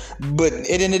Spanish. But at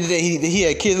the end of the day, he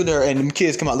had kids with her, and them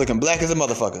kids come out looking black as a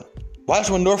motherfucker. Watch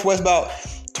when Northwest about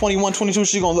 21, 22,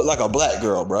 she gonna look like a black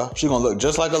girl, bro. She gonna look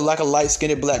just like a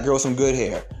light-skinned black girl with some good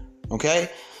hair. Okay?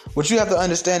 What you have to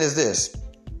understand is this.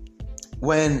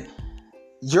 When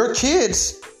your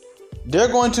kids, they're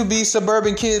going to be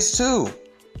suburban kids too.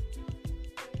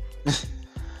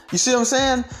 You see what I'm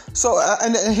saying? So,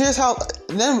 and here's how,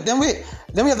 then we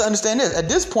have to understand this. At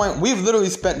this point, we've literally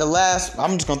spent the last,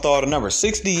 I'm just gonna throw out a number,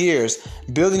 60 years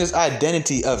building this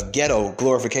identity of ghetto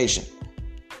glorification.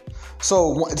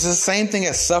 So it's the same thing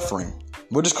as suffering.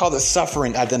 We'll just call it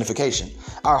suffering identification.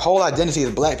 Our whole identity as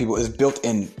black people is built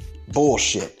in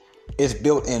bullshit. It's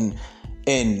built in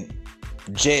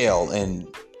jail and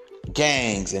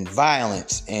gangs and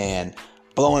violence and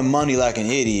blowing money like an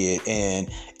idiot.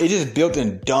 And it's just built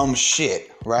in dumb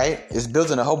shit, right? It's built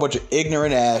in a whole bunch of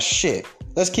ignorant ass shit.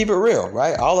 Let's keep it real,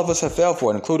 right? All of us have fell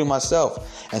for it, including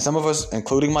myself. And some of us,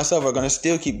 including myself, are going to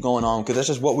still keep going on because that's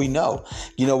just what we know.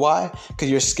 You know why?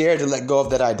 Because you're scared to let go of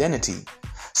that identity.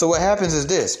 So what happens is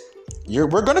this. We're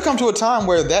going to come to a time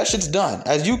where that shit's done.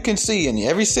 As you can see in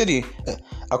every city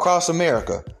across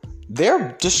America,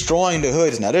 they're destroying the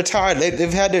hoods now. They're tired.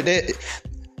 They've had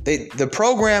the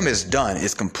program is done.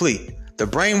 It's complete. The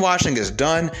brainwashing is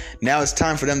done. Now it's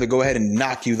time for them to go ahead and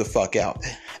knock you the fuck out.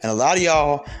 And a lot of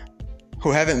y'all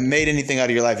who haven't made anything out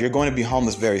of your life, you're going to be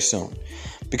homeless very soon.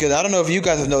 Because I don't know if you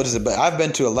guys have noticed it, but I've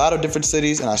been to a lot of different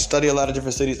cities and I study a lot of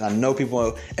different cities. And I know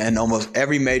people in almost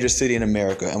every major city in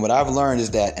America. And what I've learned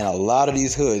is that in a lot of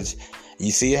these hoods,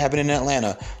 you see it happening in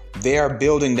Atlanta, they are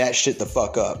building that shit the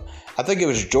fuck up. I think it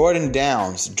was Jordan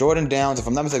Downs, if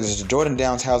I'm not mistaken, it's Jordan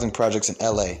Downs Housing Projects in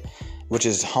LA, which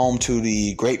is home to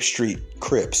the Grape Street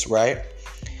Crips, right?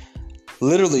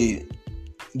 Literally,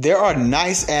 there are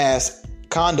nice ass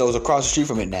condos across the street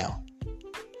from it now.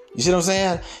 You see what I'm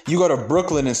saying? You go to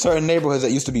Brooklyn in certain neighborhoods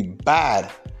that used to be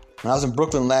bad. When I was in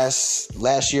Brooklyn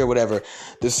last year, whatever,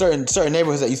 there's certain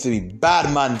neighborhoods that used to be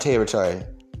bad man territory.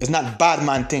 It's not bad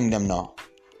man thing them now.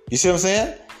 You see what I'm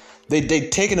saying? They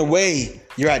taken away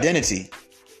your identity.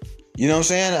 You know what I'm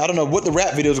saying? I don't know what the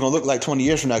rap video is going to look like 20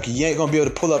 years from now, because you ain't going to be able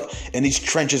to pull up in these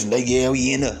trenches and like, yeah,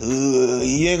 we in the hood.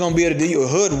 You ain't going to be able to do your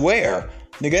hood where?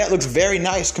 Nigga, that looks very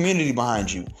nice community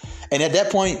behind you. And at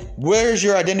that point, where's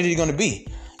your identity going to be?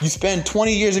 You spend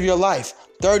 20 years of your life,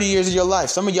 30 years of your life,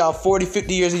 some of y'all 40,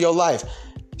 50 years of your life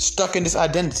stuck in this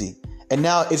identity. And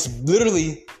now it's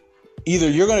literally either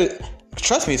you're going to,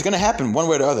 trust me, it's going to happen one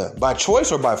way or the other, by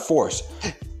choice or by force.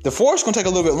 The force is going to take a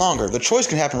little bit longer. The choice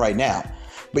can happen right now.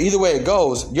 But either way it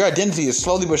goes, your identity is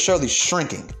slowly but surely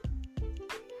shrinking.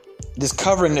 This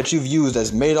covering that you've used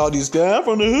that's made all these guys, I'm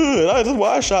from the hood, that's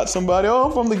why I shot somebody, oh,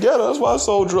 I'm from the ghetto, that's why I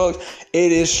sold drugs.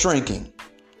 It is shrinking.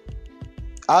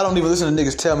 I don't even listen to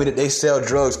niggas tell me that they sell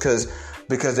drugs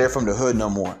because they're from the hood no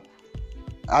more.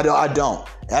 I don't.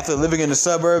 After living in the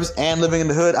suburbs and living in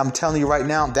the hood, I'm telling you right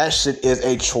now, that shit is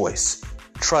a choice.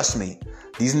 Trust me.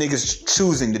 These niggas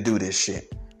choosing to do this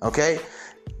shit. Okay?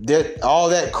 All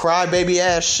that crybaby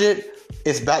ass shit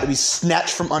is about to be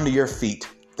snatched from under your feet.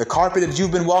 The carpet that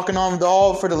you've been walking on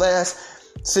all for the last,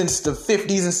 since the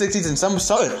 50s and 60s, and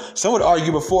some would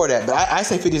argue before that, but I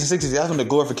say 50s and 60s, that's when the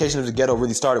glorification of the ghetto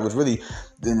really started, was really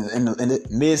in the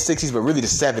mid 60s, but really the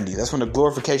 70s. That's when the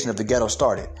glorification of the ghetto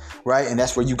started, right? And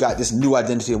that's where you got this new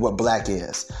identity of what black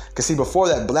is. Because see, before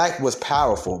that, black was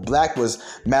powerful. Black was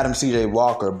Madam C.J.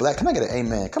 Walker. Black, can I get an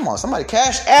amen? Come on, somebody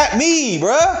cash at me,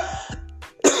 bruh.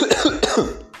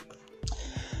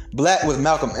 Black was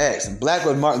Malcolm X. Black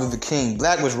was Martin Luther King.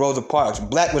 Black was Rosa Parks.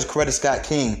 Black was Coretta Scott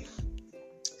King.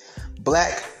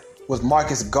 Black was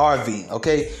Marcus Garvey.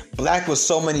 Okay, black was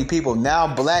so many people.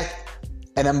 Now black,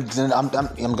 and I'm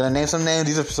gonna name some names.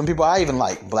 These are some people I even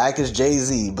like. Black is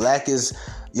Jay-Z. Black is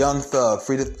Young Thug.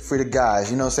 Free the guys.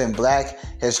 You know what I'm saying? Black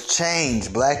has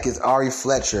changed. Black is Ari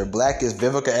Fletcher. Black is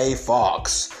Vivica A.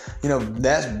 Fox. You know,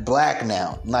 that's black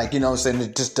now. Like, you know what I'm saying?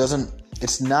 It just doesn't.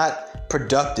 It's not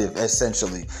productive,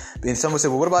 essentially. And someone said,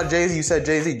 well, what about Jay-Z? You said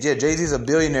Jay-Z. Yeah, Jay-Z's a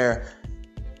billionaire.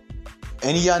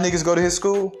 Any of y'all niggas go to his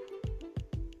school?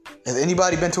 Has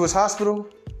anybody been to his hospital?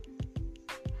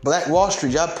 Black Wall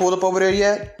Street, y'all pulled up over there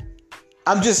yet?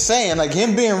 I'm just saying, like,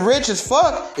 him being rich as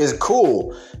fuck is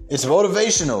cool. It's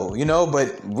motivational, you know,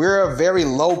 but we're a very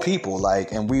low people,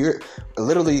 like, and we're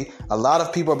literally, a lot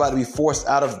of people are about to be forced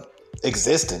out of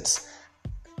existence.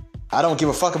 I don't give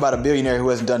a fuck about a billionaire who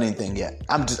hasn't done anything yet.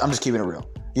 I'm just keeping it real.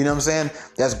 You know what I'm saying?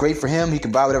 That's great for him. He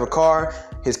can buy whatever car.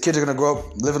 His kids are going to grow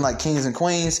up living like kings and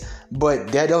queens.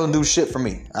 But that doesn't do shit for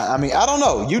me. I mean, I don't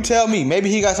know. You tell me. Maybe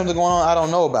he got something going on I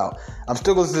don't know about. I'm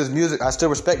still going to listen to his music. I still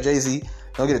respect Jay-Z.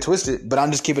 Don't get it twisted. But I'm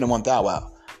just keeping it 1,000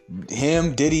 out.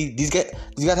 Him, Diddy, these guys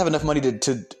have enough money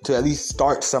to at least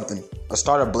start something. Or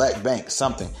start a black bank,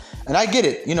 something. And I get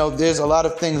it. You know, there's a lot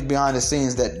of things behind the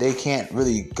scenes that they can't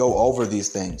really go over these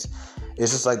things.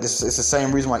 It's just like this. It's the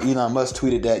same reason why Elon Musk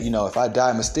tweeted that, you know, if I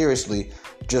die mysteriously,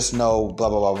 just know blah,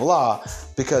 blah, blah, blah.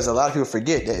 Because a lot of people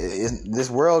forget that in this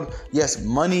world, yes,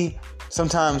 money,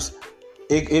 sometimes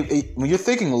when you're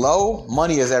thinking low,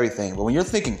 money is everything. But when you're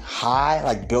thinking high,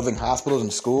 like building hospitals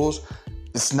and schools,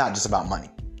 it's not just about money.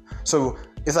 So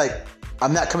it's like,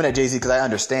 I'm not coming at Jay-Z because I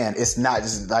understand. It's not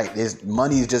just like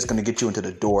money is just going to get you into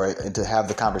the door and to have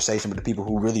the conversation with the people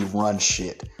who really run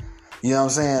shit. You know what I'm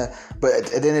saying? But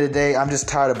at the end of the day, I'm just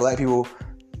tired of black people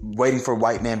waiting for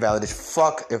white man validation.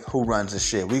 Fuck if who runs this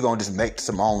shit. We gonna just make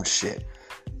some own shit.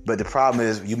 But the problem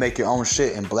is you make your own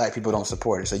shit and black people don't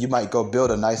support it. So you might go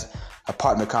build a nice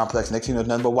apartment complex. Next thing you know,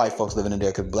 nothing but white folks living in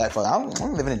there because black folks,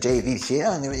 I'm living in JV shit.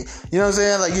 You know what I'm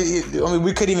saying? Like, I mean,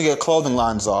 we couldn't even get clothing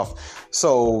lines off.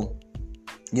 So,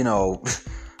 you know,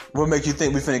 what make you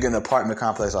think we finna get an apartment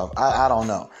complex off? I don't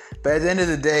know. But at the end of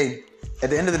the day,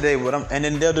 and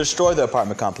then they'll destroy the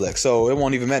apartment complex, so it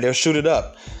won't even matter. They'll shoot it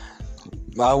up.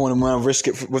 I wouldn't want to risk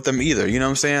it with them either. You know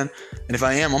what I'm saying? And if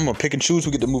I am, I'm gonna pick and choose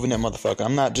who get to move in that motherfucker.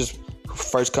 I'm not just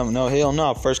first come. No, hell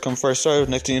no. First come, first serve.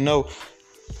 Next thing you know,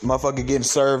 motherfucker getting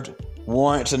served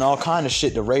warrants and all kind of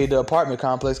shit to raid the apartment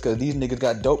complex because these niggas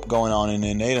got dope going on, and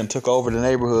then they done took over the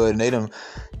neighborhood and they done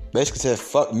basically said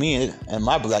fuck me and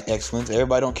my black excellence.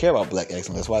 Everybody don't care about black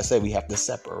excellence. That's why I say we have to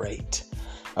separate.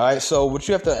 All right, so what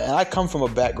you have to, and I come from a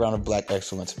background of black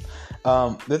excellence.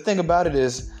 The thing about it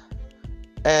is,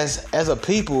 as a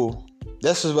people,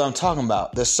 this is what I'm talking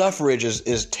about. The suffrage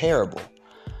is terrible.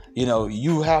 You know,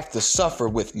 you have to suffer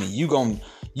with me. You gon'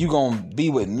 be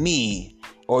with me,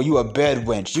 or you a bed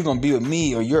wench. You gonna be with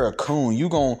me, or you're a coon. You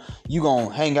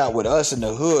gon' hang out with us in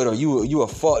the hood, or you a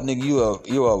fuck nigga.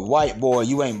 You a white boy.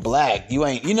 You ain't black. You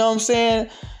know what I'm saying?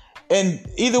 And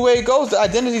either way it goes, the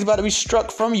identity is about to be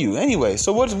struck from you anyway.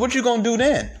 So what you gonna do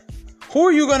then? Who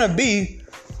are you gonna be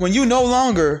when you no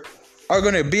longer are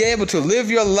gonna be able to live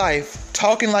your life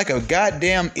talking like a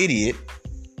goddamn idiot,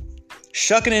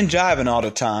 shucking and jiving all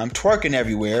the time, twerking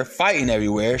everywhere, fighting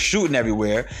everywhere, shooting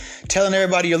everywhere, telling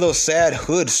everybody your little sad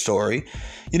hood story?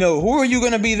 You know, who are you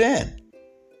gonna be then?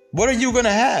 What are you gonna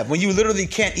have when you literally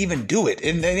can't even do it?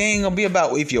 And it ain't gonna be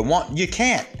about if you want, you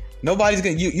can't. Nobody's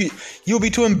gonna, you'll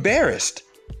be too embarrassed.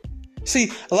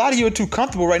 See, a lot of you are too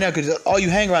comfortable right now because all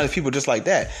you hang around is people just like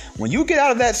that. When you get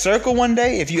out of that circle one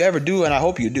day, if you ever do, and I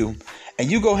hope you do, and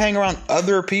you go hang around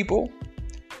other people,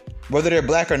 whether they're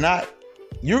black or not,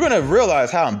 you're gonna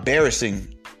realize how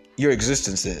embarrassing your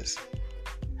existence is.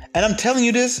 And I'm telling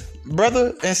you this,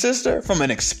 brother and sister, from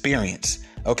an experience.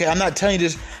 Okay, I'm not telling you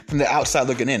this from the outside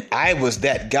looking in. I was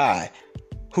that guy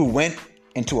who went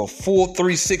into a full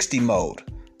 360 mode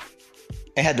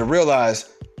and had to realize,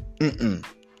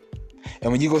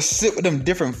 And when you go sit with them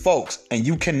different folks and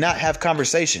you cannot have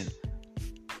conversation,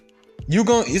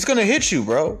 it's gonna hit you,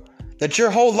 bro, that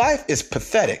your whole life is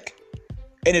pathetic.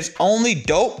 And it's only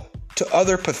dope to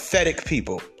other pathetic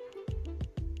people.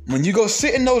 When you go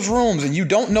sit in those rooms and you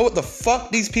don't know what the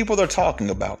fuck these people are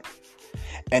talking about,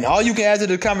 and all you can add to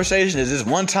the conversation is this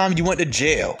one time you went to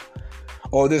jail,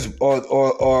 or this,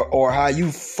 or how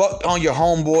you fucked on your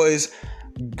homeboy's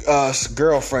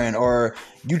girlfriend, or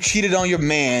you cheated on your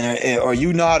man, or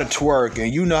you know how to twerk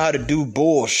and you know how to do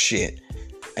bullshit,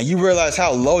 and you realize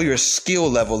how low your skill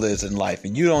level is in life,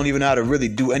 and you don't even know how to really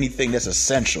do anything that's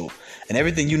essential, and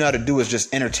everything you know how to do is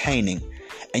just entertaining,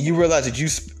 and you realize that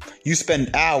you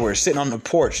spend hours sitting on the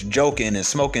porch joking and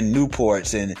smoking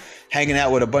Newports and hanging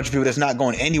out with a bunch of people that's not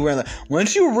going anywhere.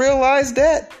 Once you realize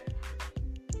that,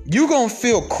 you're gonna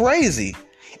feel crazy.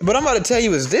 But I'm about to tell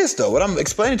you is this, though. What I'm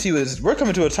explaining to you is we're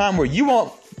coming to a time where you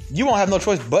won't have no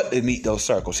choice but to meet those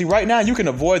circles. See, right now you can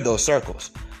avoid those circles.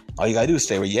 All you gotta do is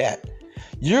stay where you at.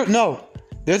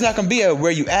 There's not gonna be a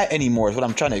where you at anymore is what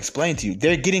I'm trying to explain to you.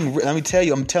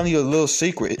 I'm telling you a little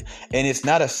secret, and it's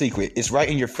not a secret. It's right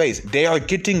in your face. They are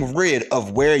getting rid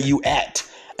of where you at.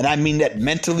 And I mean that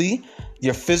mentally,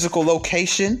 your physical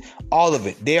location, all of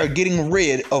it. They are getting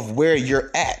rid of where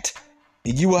you're at.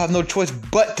 You will have no choice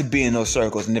but to be in those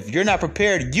circles. And if you're not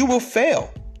prepared, you will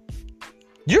fail.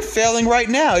 You're failing right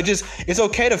now. It's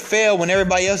okay to fail when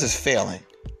everybody else is failing.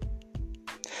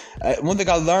 One thing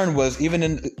I learned was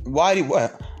why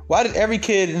did every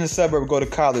kid in the suburb go to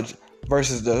college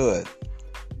versus the hood?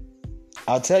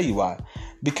 I'll tell you why.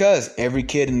 Because every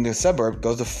kid in the suburb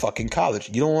goes to fucking college.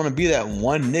 You don't want to be that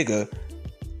one nigga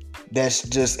that's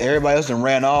just everybody else done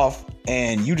ran off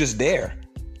and you just there.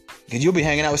 Because you'll be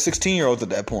hanging out with 16-year-olds at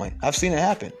that point. I've seen it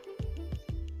happen.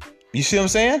 You see what I'm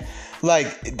saying?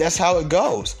 Like, that's how it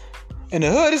goes. In the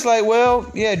hood, it's like,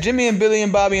 well, yeah, Jimmy and Billy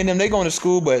and Bobby and them, they going to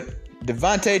school, but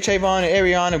Devontae, Trayvon, and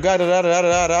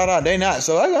Ariana, they not.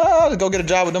 So I'll just go get a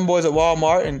job with them boys at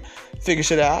Walmart and figure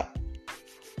shit out.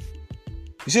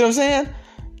 You see what I'm saying?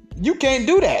 You can't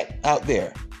do that out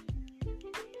there.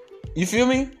 You feel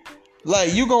me?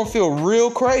 Like, you gonna feel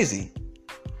real crazy.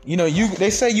 You know, they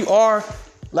say you are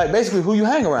like basically who you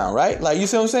hang around, right? Like, you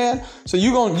see what I'm saying? So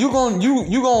you gonna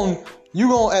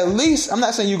at least, I'm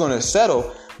not saying you're gonna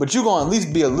settle, but you're gonna at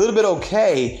least be a little bit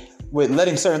okay with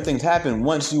letting certain things happen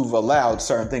once you've allowed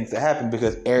certain things to happen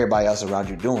because everybody else around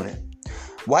you doing it.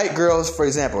 White girls, for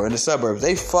example, in the suburbs,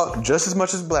 they fuck just as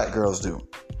much as black girls do.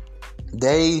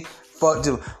 They fuck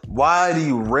too. Why do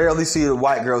you rarely see a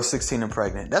white girl 16 and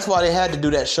pregnant? That's why they had to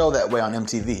do that show that way on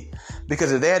MTV.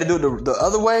 Because if they had to do it the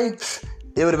other way,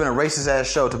 it would have been a racist ass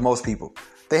show to most people.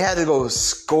 They had to go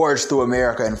scourge through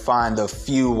America and find the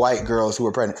few white girls who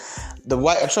were pregnant.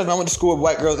 Trust me, I went to school with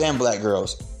white girls and black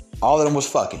girls. All of them was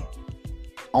fucking.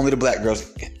 Only the black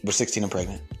girls were 16 and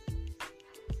pregnant.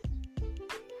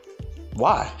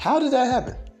 Why? How did that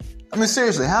happen? I mean,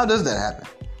 seriously, how does that happen?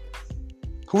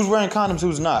 Who's wearing condoms?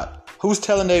 Who's not? Who's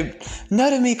telling they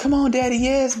nut at me? Come on, daddy.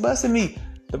 Yes, busting me.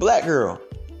 The black girl.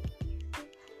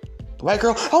 The white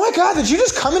girl. Oh my God, did you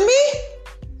just come at me?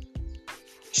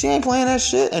 She ain't playing that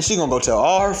shit. And she gonna go tell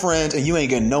all her friends and you ain't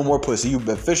getting no more pussy. You've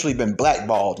officially been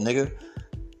blackballed, nigga.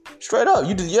 Straight up.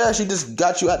 She just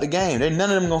got you out the game. None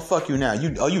of them gonna fuck you now.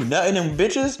 Are you nutting them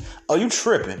bitches? Oh, you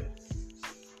tripping.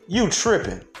 You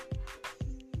tripping.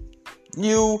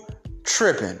 You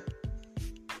tripping.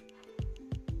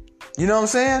 You know what I'm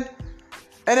saying?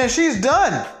 And then she's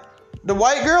done. The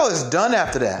white girl is done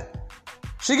after that.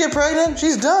 She get pregnant,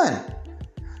 she's done.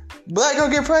 Black girl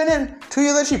get pregnant, 2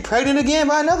 years later she's pregnant again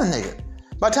by another nigga.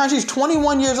 By the time she's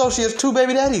 21 years old, she has 2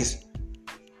 baby daddies.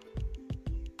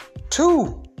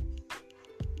 2.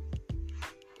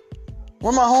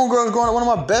 One of my homegirls growing up, one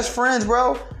of my best friends,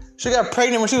 bro. She got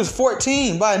pregnant when she was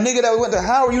 14 by a nigga that went to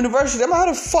Howard University. I'm like, how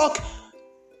the fuck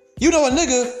you know a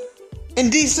nigga in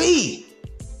DC?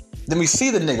 Then we see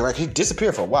the nigga, right? He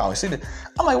disappeared for a while. We see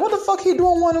I'm like, what the fuck he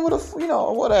doing one with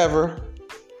a, whatever.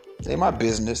 It ain't my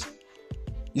business.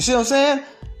 You see what I'm saying?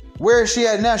 Where is she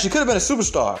at now? She could have been a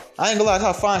superstar. I ain't gonna lie,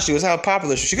 how fine she was, how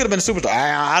popular she could have been a superstar.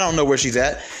 I don't know where she's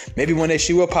at. Maybe one day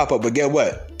she will pop up, but get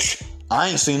what? I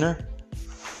ain't seen her.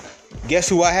 Guess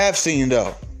who I have seen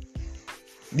though?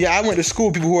 Yeah, I went to school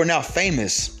with people who are now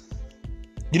famous.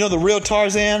 You know the real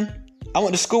Tarzan? I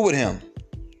went to school with him.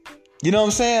 You know what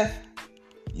I'm saying?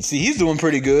 You see, he's doing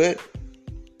pretty good.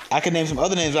 I can name some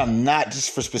other names. I'm not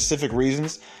just for specific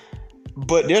reasons.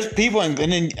 But there's people, and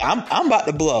then I'm about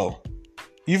to blow.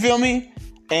 You feel me?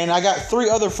 And I got 3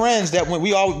 other friends that when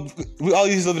we all used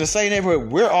to live in the same neighborhood,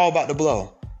 we're all about to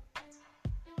blow.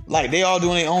 Like, they all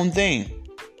doing their own thing.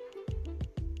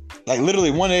 Like,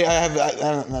 literally, one day never mind,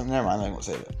 I'm not going to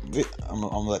say that. I'm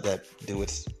going to let that do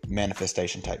its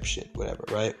manifestation type shit, whatever,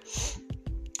 right?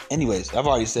 Anyways, I've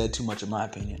already said too much of my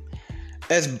opinion.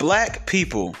 As black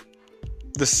people,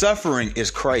 the suffering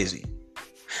is crazy.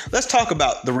 Let's talk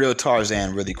about the real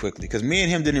Tarzan really quickly, because me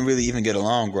and him didn't really even get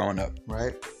along growing up,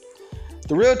 right?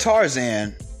 The real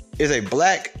Tarzan is a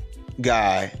black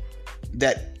guy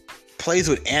that plays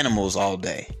with animals all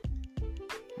day.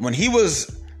 When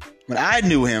I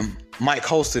knew him, Mike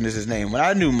Holston is his name. When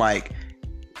I knew Mike,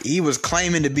 he was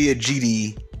claiming to be a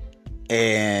GD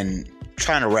and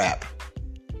trying to rap.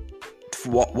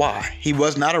 Why? He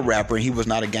was not a rapper and he was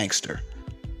not a gangster.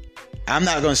 I'm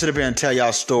not going to sit up here and tell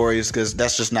y'all stories because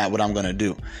that's just not what I'm going to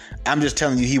do. I'm just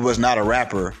telling you he was not a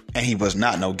rapper and he was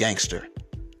not no gangster.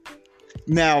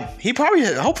 Now, he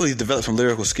hopefully developed some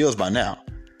lyrical skills by now.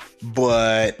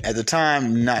 But at the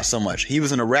time, not so much. He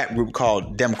was in a rap group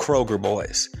called Dem Kroger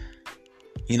Boys.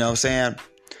 You know what I'm saying?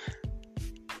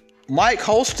 Mike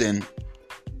Holston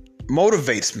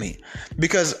motivates me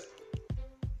because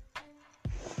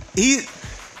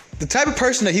the type of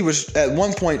person that he was at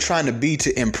one point trying to be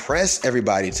to impress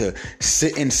everybody, to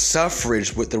sit in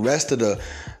suffrage with the rest of the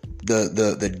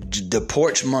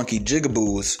porch monkey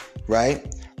jigaboos,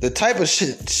 right? The type of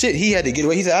shit he had to get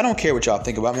away. He said, I don't care what y'all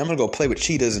think about me. I'm going to go play with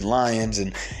cheetahs and lions.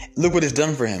 And look what it's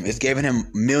done for him. It's given him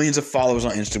millions of followers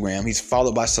on Instagram. He's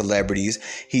followed by celebrities.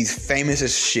 He's famous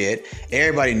as shit.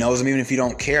 Everybody knows him. Even if you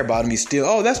don't care about him, he's still,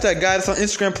 oh, that's that guy that's on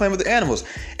Instagram playing with the animals.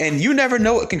 And you never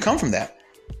know what can come from that.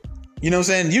 You know what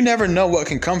I'm saying? You never know what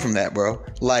can come from that, bro.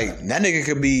 Like, that nigga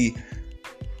could be...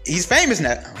 He's famous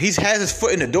now. He has his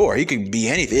foot in the door. He could be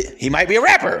anything. He might be a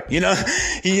rapper, you know.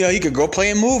 He could go play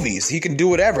in movies. He can do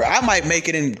whatever. I might make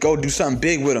it and go do something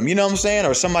big with him. You know what I'm saying?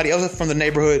 Or somebody else from the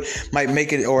neighborhood might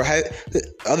make it, or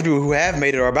other people who have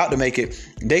made it or about to make it.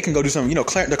 They can go do something. You know,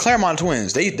 the Claremont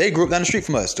twins. They grew up down the street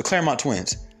from us. The Claremont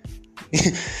twins.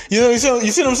 You see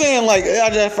what I'm saying? Like,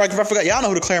 I forgot. Y'all know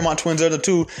who the Claremont twins are. The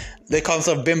two, they call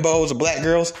themselves bimbos or black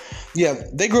girls. Yeah,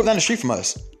 they grew up down the street from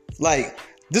us. Like,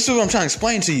 this is what I'm trying to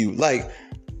explain to you. Like,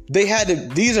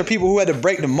 these are people who had to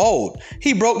break the mold.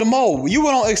 He broke the mold. You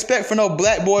don't expect for no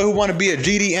black boy who want to be a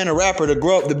GD and a rapper to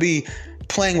grow up to be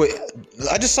playing with.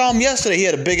 I just saw him yesterday. He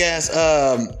had a big ass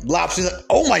lobster. He's like,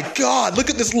 oh my God, look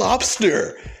at this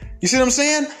lobster. You see what I'm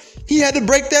saying? He had to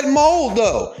break that mold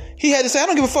though. He had to say, I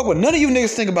don't give a fuck what none of you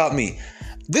niggas think about me.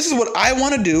 This is what I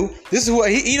want to do. This is what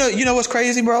you know what's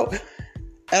crazy, bro? And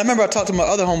I remember I talked to my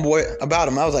other homeboy about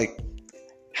him. I was like,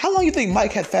 how long you think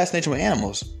Mike had fascination with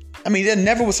animals? I mean, that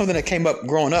never was something that came up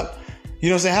growing up. You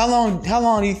know what I'm saying? How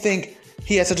long do you think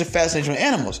he had such a fascination with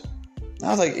animals? And I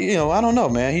was like, I don't know,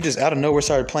 man. He just out of nowhere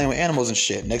started playing with animals and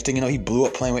shit. Next thing you know, he blew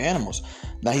up playing with animals.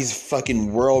 Now he's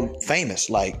fucking world famous.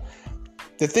 Like,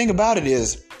 the thing about it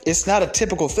is, it's not a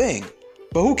typical thing.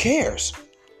 But who cares?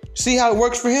 See how it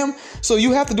works for him? So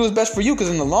you have to do what's best for you, because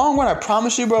in the long run, I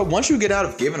promise you, bro, once you get out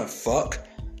of giving a fuck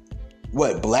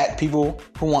what black people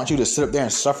who want you to sit up there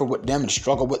and suffer with them and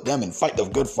struggle with them and fight the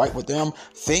good fight with them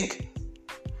think,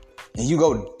 and you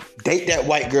go date that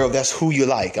white girl if that's who you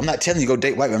like. I'm not telling you go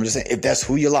date white girl. I'm just saying if that's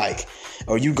who you like.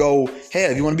 Or you go, hey,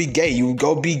 if you want to be gay, you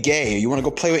go be gay. Or you want to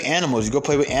go play with animals, you go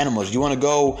play with animals. You want to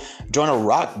go join a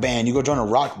rock band, you go join a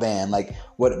rock band. Like,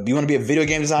 what, you want to be a video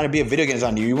game designer, be a video game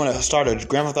designer. You want to start a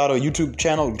Grand Theft Auto YouTube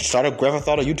channel, start a Grand Theft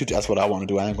Auto YouTube channel. That's what I want to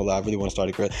do. I ain't gonna lie, I really want to start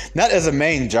a career. Not as a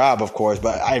main job, of course,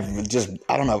 but I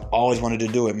don't know, I've always wanted to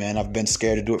do it, man. I've been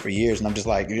scared to do it for years, and I'm just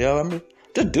like, I'm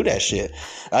just do that shit.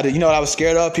 You know what I was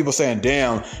scared of? People saying,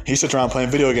 damn, he's still trying playing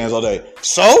video games all day.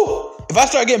 So, if I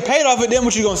start getting paid off it, then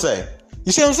what you gonna say?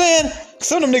 You see what I'm saying?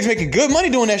 Some of them niggas making good money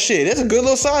doing that shit. That's a good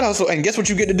little side hustle. And guess what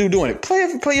you get to do doing it? Play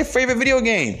your favorite video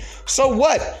game. So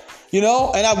what? you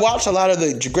know. And I watch a lot of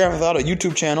the Grand Theft Auto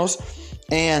YouTube channels,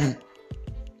 and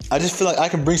I just feel like I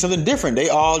can bring something different. They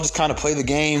all just kind of play the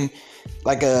game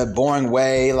like a boring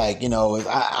way, like, you know.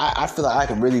 I feel like I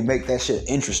can really make that shit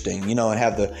interesting, you know, and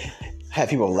have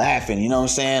people laughing, you know what I'm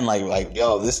saying? Like,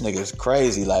 yo, this nigga is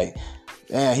crazy. Like,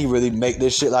 man, he really make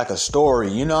this shit like a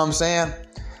story, you know what I'm saying?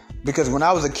 Because when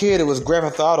I was a kid, it was Grand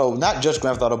Theft Auto, not just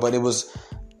Grand Theft Auto, but that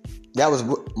was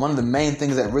one of the main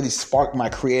things that really sparked my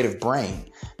creative brain.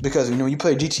 Because, you know, when you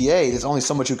play GTA, there's only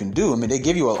so much you can do. I mean, they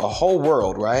give you a whole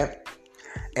world, right?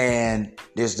 And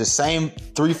there's the same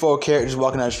 3-4 characters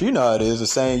walking down the street. You know how it is. The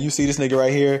same. You see this nigga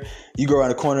right here. You go around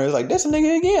the corner. It's like, that's a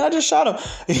nigga again. I just shot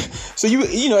him. So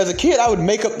you know, as a kid, I would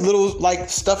make up little like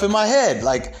stuff in my head.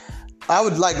 Like, I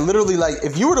would like literally like,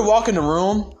 if you were to walk in the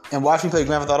room and watch me play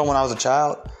Grand Theft Auto when I was a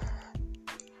child,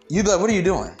 you'd be like, what are you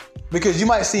doing? Because you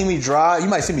might see me drive. You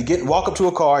might see me walk up to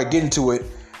a car, get into it,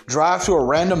 drive to a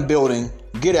random building,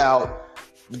 get out,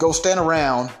 go stand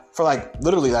around for like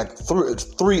literally like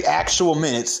three actual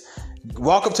minutes,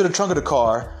 walk up to the trunk of the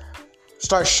car,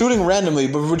 start shooting randomly.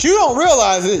 But what you don't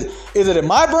realize is that in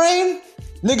my brain,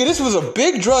 nigga, this was a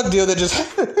big drug deal that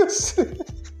just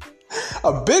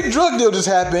a big drug deal just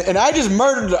happened, and I just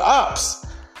murdered the ops.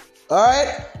 All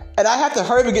right, and I have to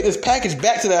hurry to get this package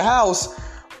back to the house,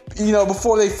 you know,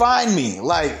 before they find me.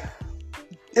 Like,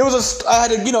 it was I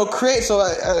had to, you know, create. So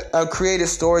I created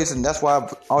stories, and that's why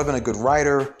I've always been a good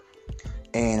writer.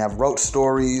 And I've wrote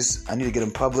stories. I need to get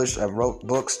them published. I've wrote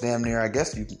books, damn near. I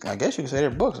guess you can say they're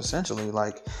books, essentially.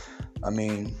 Like, I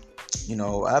mean, you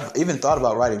know, I've even thought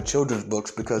about writing children's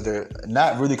books, because they're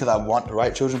not really because I want to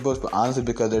write children's books, but honestly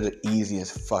because they're the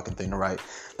easiest fucking thing to write.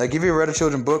 Like, if you ever read a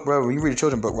children's book, bro, when you read a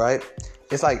children's book, right?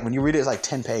 It's like, when you read it, it's like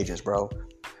 10 pages, bro.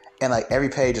 And like every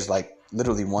page is like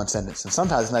literally one sentence. And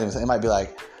sometimes it's not even, it might be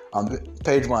like,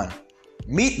 page 1,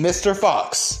 meet Mr.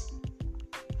 Fox.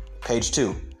 Page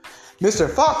 2, Mr.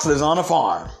 Fox lives on a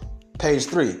farm. Page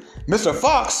 3, Mr.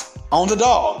 Fox owns a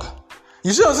dog.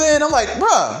 You see what I'm saying? I'm like,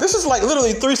 bruh, this is like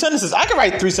literally 3 sentences. I can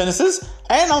write 3 sentences,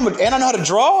 and I know how to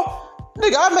draw.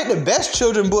 Nigga, I make the best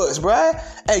children's books, bruh.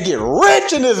 And get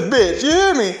rich in this bitch, you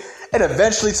hear me? And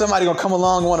eventually somebody gonna come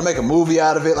along and want to make a movie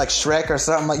out of it, like Shrek or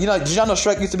something. Like, you know, did y'all know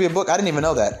Shrek used to be a book? I didn't even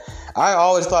know that. I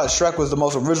always thought Shrek was the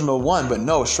most original one, but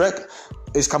no, Shrek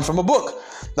comes from a book.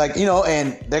 Like, you know,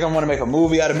 and they're gonna want to make a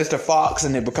movie out of Mr. Fox,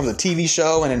 and it becomes a TV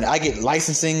show, and then I get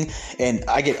licensing, and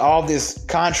I get all this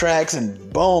contracts,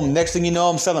 and boom, next thing you know,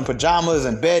 I'm selling pajamas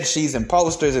and bed sheets and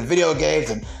posters and video games,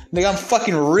 and nigga, I'm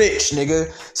fucking rich,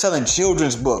 nigga, selling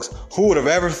children's books. Who would have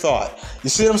ever thought? You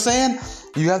see what I'm saying?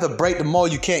 You have to break the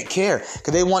mold. You can't care,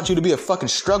 because they want you to be a fucking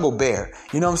struggle bear.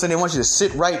 You know what I'm saying? They want you to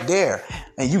sit right there,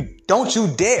 and you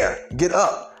dare get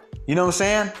up. You know what I'm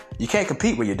saying? You can't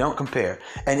compete where you don't compare.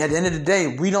 And at the end of the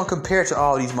day, we don't compare to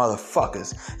all these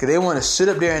motherfuckers, because they want to sit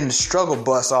up there and struggle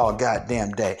bus all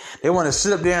goddamn day. They want to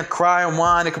sit up there and cry and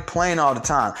whine and complain all the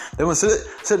time. They want to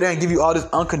sit there and give you all this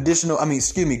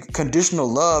conditional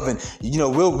love. And, you know,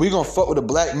 we're going to fuck with a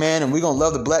black man, and we're going to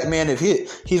love the black man if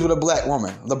he's with a black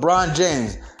woman. LeBron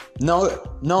James,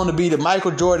 known to be the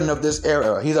Michael Jordan of this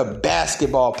era. He's a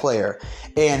basketball player,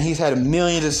 and he's had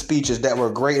millions of speeches that were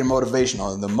great and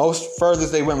motivational. The most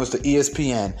furthest they went was to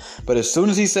ESPN. But as soon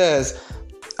as he says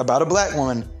about a black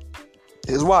woman,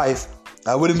 his wife,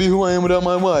 I wouldn't be who I am without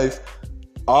my wife,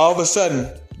 all of a sudden,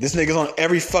 this nigga's on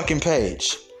every fucking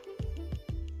page.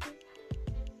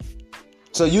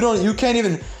 So you can't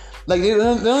even, like, they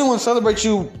only want to celebrate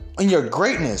you in your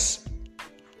greatness.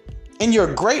 In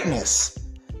your greatness.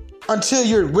 Until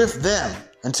you're with them.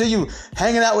 Until you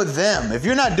hanging out with them. If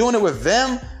you're not doing it with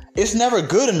them, it's never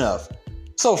good enough.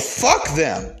 So fuck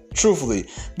them, truthfully.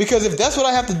 Because if that's what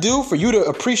I have to do for you to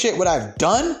appreciate what I've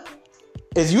done,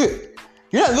 is you're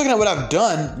not looking at what I've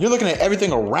done, you're looking at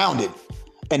everything around it.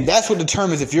 And that's what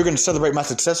determines if you're going to celebrate my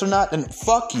success or not, then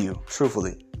fuck you,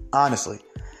 truthfully, honestly.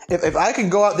 If I can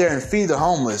go out there and feed the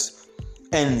homeless,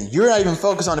 and you're not even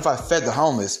focused on if I fed the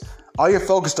homeless, all you're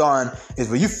focused on is,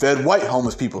 well, you fed white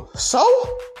homeless people. So?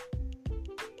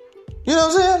 You know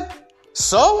what I'm saying?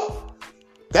 So?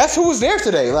 That's who was there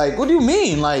today. Like, what do you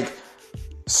mean? Like,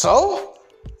 so?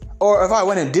 Or if I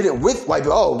went and did it with white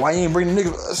people, oh, why you ain't bring the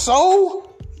niggas?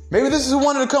 So? Maybe this is who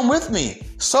wanted to come with me.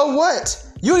 So what?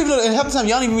 You don't even know, and half the time,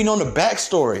 y'all don't even know the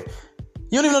backstory.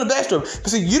 You don't even know the backstory.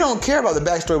 Because see, you don't care about the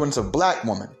backstory when it's a black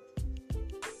woman.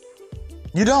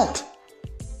 You don't.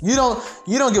 You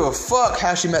don't give a fuck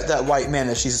how she met that white man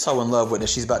that she's so in love with that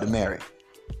she's about to marry.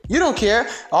 You don't care.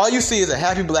 All you see is a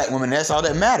happy black woman. That's all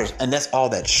that matters. And that's all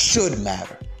that should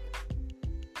matter.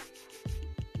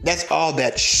 That's all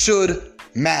that should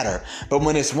matter. But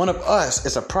when it's one of us,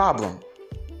 it's a problem.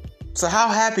 So how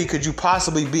happy could you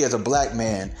possibly be as a black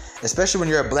man, especially when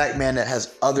you're a black man that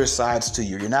has other sides to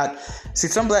you? You're not... See,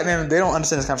 some black men, they don't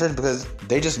understand this conversation because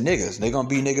they just niggas. They're going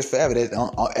to be niggas forever.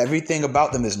 Everything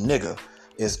about them is nigga.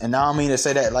 And now I don't mean to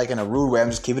say that like in a rude way. I'm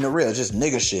just keeping it real. It's just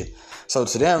nigga shit. So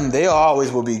to them, they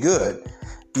always will be good.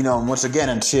 You know, once again,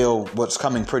 until what's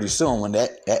coming pretty soon, when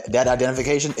that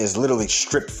identification is literally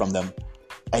stripped from them.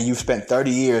 And you've spent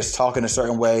 30 years talking a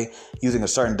certain way, using a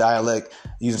certain dialect,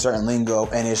 using certain lingo,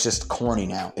 and it's just corny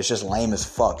now. It's just lame as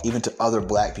fuck, even to other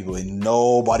black people. And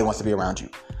nobody wants to be around you.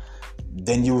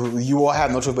 Then you will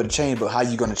have no choice but to change, but how are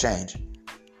you going to change?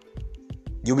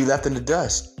 You'll be left in the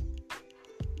dust.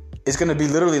 It's going to be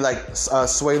literally like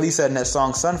Sway Lee said in that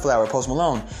song Sunflower, Post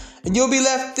Malone. And you'll be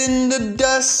left in the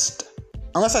dust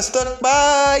unless I stuck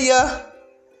by ya.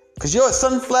 Because you're a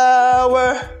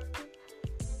sunflower.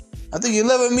 I think you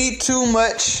love me too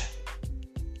much.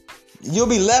 You'll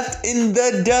be left in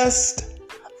the dust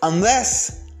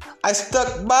unless I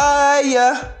stuck by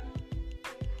ya.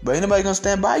 But ain't nobody gonna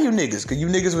stand by you niggas, because you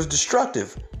niggas was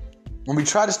destructive when we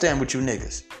tried to stand with you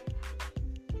niggas.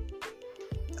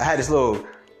 I had this little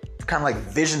kind of like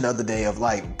vision the other day of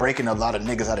like breaking a lot of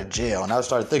niggas out of jail. And I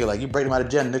started thinking like, you break them out of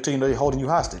jail and next thing you know they're holding you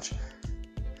hostage.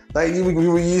 Like, you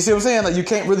see what I'm saying? Like, you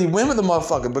can't really win with the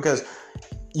motherfucker because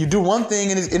you do one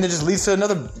thing and it just leads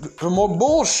to more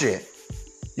bullshit.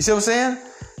 You see what I'm saying?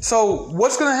 So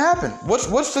what's going to happen?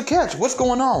 What's the catch? What's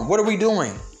going on? What are we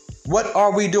doing? What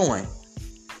are we doing?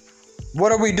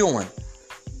 What are we doing?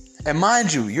 And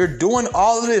mind you, you're doing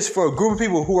all of this for a group of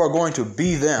people who are going to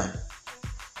be them.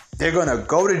 They're going to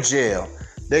go to jail.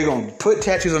 They're going to put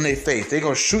tattoos on their face. They're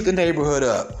going to shoot the neighborhood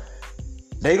up.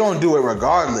 They're going to do it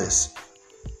regardless.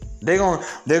 They're going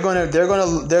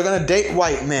to date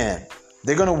white men.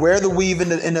 They're going to wear the weave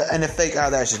and the fake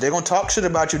eyelashes. They're going to talk shit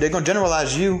about you. They're going to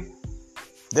generalize you.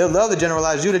 They'll love to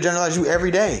generalize you. They generalize you every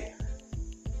day.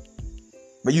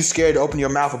 But you scared to open your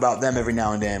mouth about them every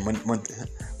now and then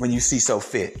when you see so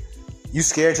fit. You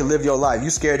scared to live your life. You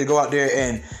scared to go out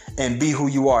there and be who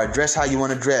you are. Dress how you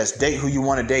want to dress. Date who you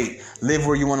want to date. Live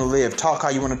where you want to live. Talk how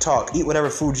you want to talk. Eat whatever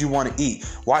foods you want to eat.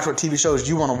 Watch what TV shows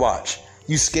you want to watch.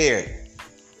 You scared.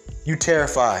 You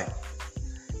terrified.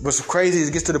 What's crazy is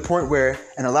it gets to the point where,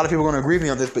 and a lot of people are going to agree with me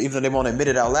on this, but even though they won't admit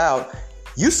it out loud,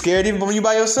 you scared even when you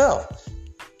by yourself.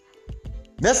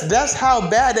 That's how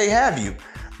bad they have you.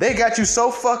 They got you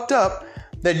so fucked up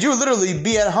that you literally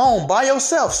be at home by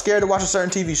yourself, scared to watch a certain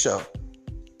TV show.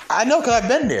 I know because I've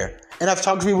been there. And I've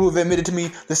talked to people who have admitted to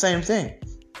me the same thing.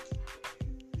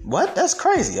 What? That's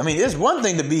crazy. I mean, it's one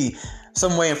thing to be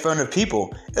some way in front of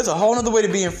people. It's a whole other way to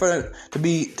be in front of, to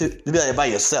be like by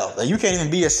yourself. Like, you can't even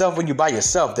be yourself when you're by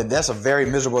yourself. That's a very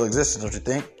miserable existence, don't you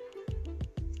think?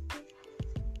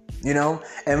 You know?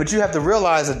 And what you have to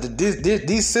realize is that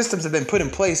these systems have been put in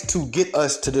place to get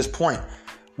us to this point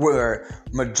where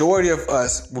majority of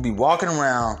us will be walking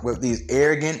around with these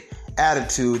arrogant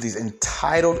attitudes, these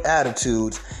entitled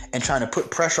attitudes, and trying to put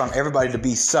pressure on everybody to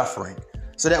be suffering.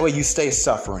 So that way you stay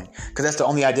suffering, because that's the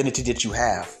only identity that you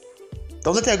have.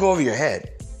 Don't let that go over your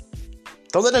head.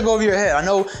 Don't let that go over your head. I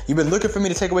know you've been looking for me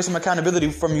to take away some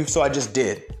accountability from you, so I just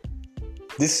did.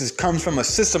 This comes from a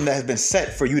system that has been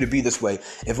set for you to be this way.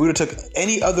 If we would have took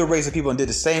any other race of people and did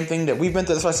the same thing that we've been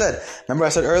through, that's what I said. Remember I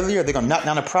said earlier, they're going to knock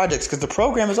down the projects because the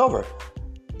program is over.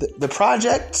 The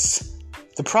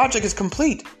project is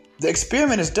complete. The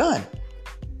experiment is done.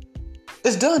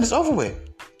 It's done. It's over with.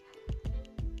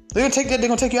 They're going to take that. They're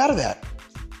going to take you out of that.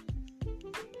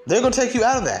 They're going to take you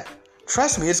out of that.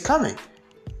 Trust me, it's coming.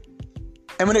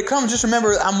 And when it comes, just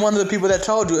remember, I'm one of the people that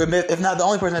told you, if not the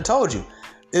only person that told you.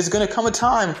 There's going to come a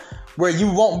time where you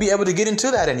won't be able to get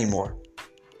into that anymore.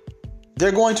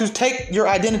 They're going to take your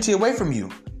identity away from you.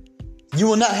 You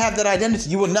will not have that identity.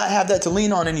 You will not have that to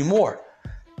lean on anymore.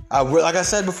 Like I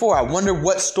said before, I wonder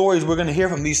what stories we're going to hear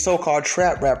from these so-called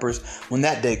trap rappers when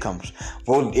that day comes.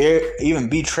 Won't even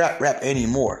be trap rap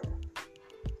anymore.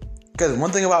 Because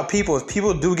one thing about people is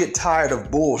people do get tired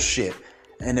of bullshit.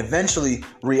 And eventually,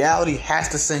 reality has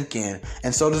to sink in.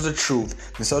 And so does the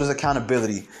truth. And so does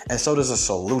accountability. And so does a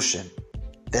solution.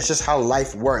 That's just how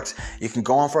life works. You can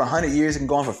go on for 100 years. You can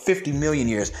go on for 50 million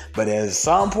years. But at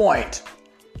some point,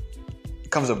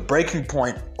 it comes a breaking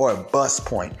point or a bust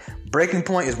point. Breaking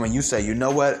point is when you say, you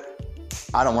know what?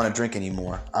 I don't want to drink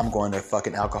anymore. I'm going to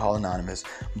fucking Alcohol Anonymous.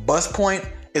 Bust point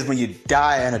is when you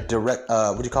die in a direct,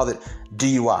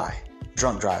 DUI,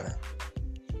 drunk driving.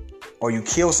 Or you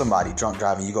kill somebody drunk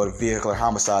driving, you go to vehicular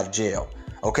homicide jail.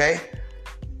 Okay?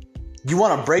 You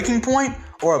want a breaking point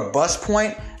or a bust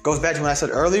point? Goes back to what I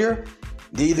said earlier.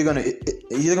 You're either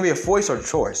gonna be a voice or a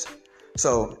choice.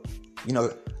 So,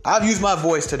 I've used my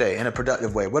voice today in a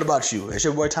productive way. What about you? It's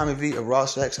your boy Tommy V of Raw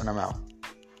Sex, and I'm out.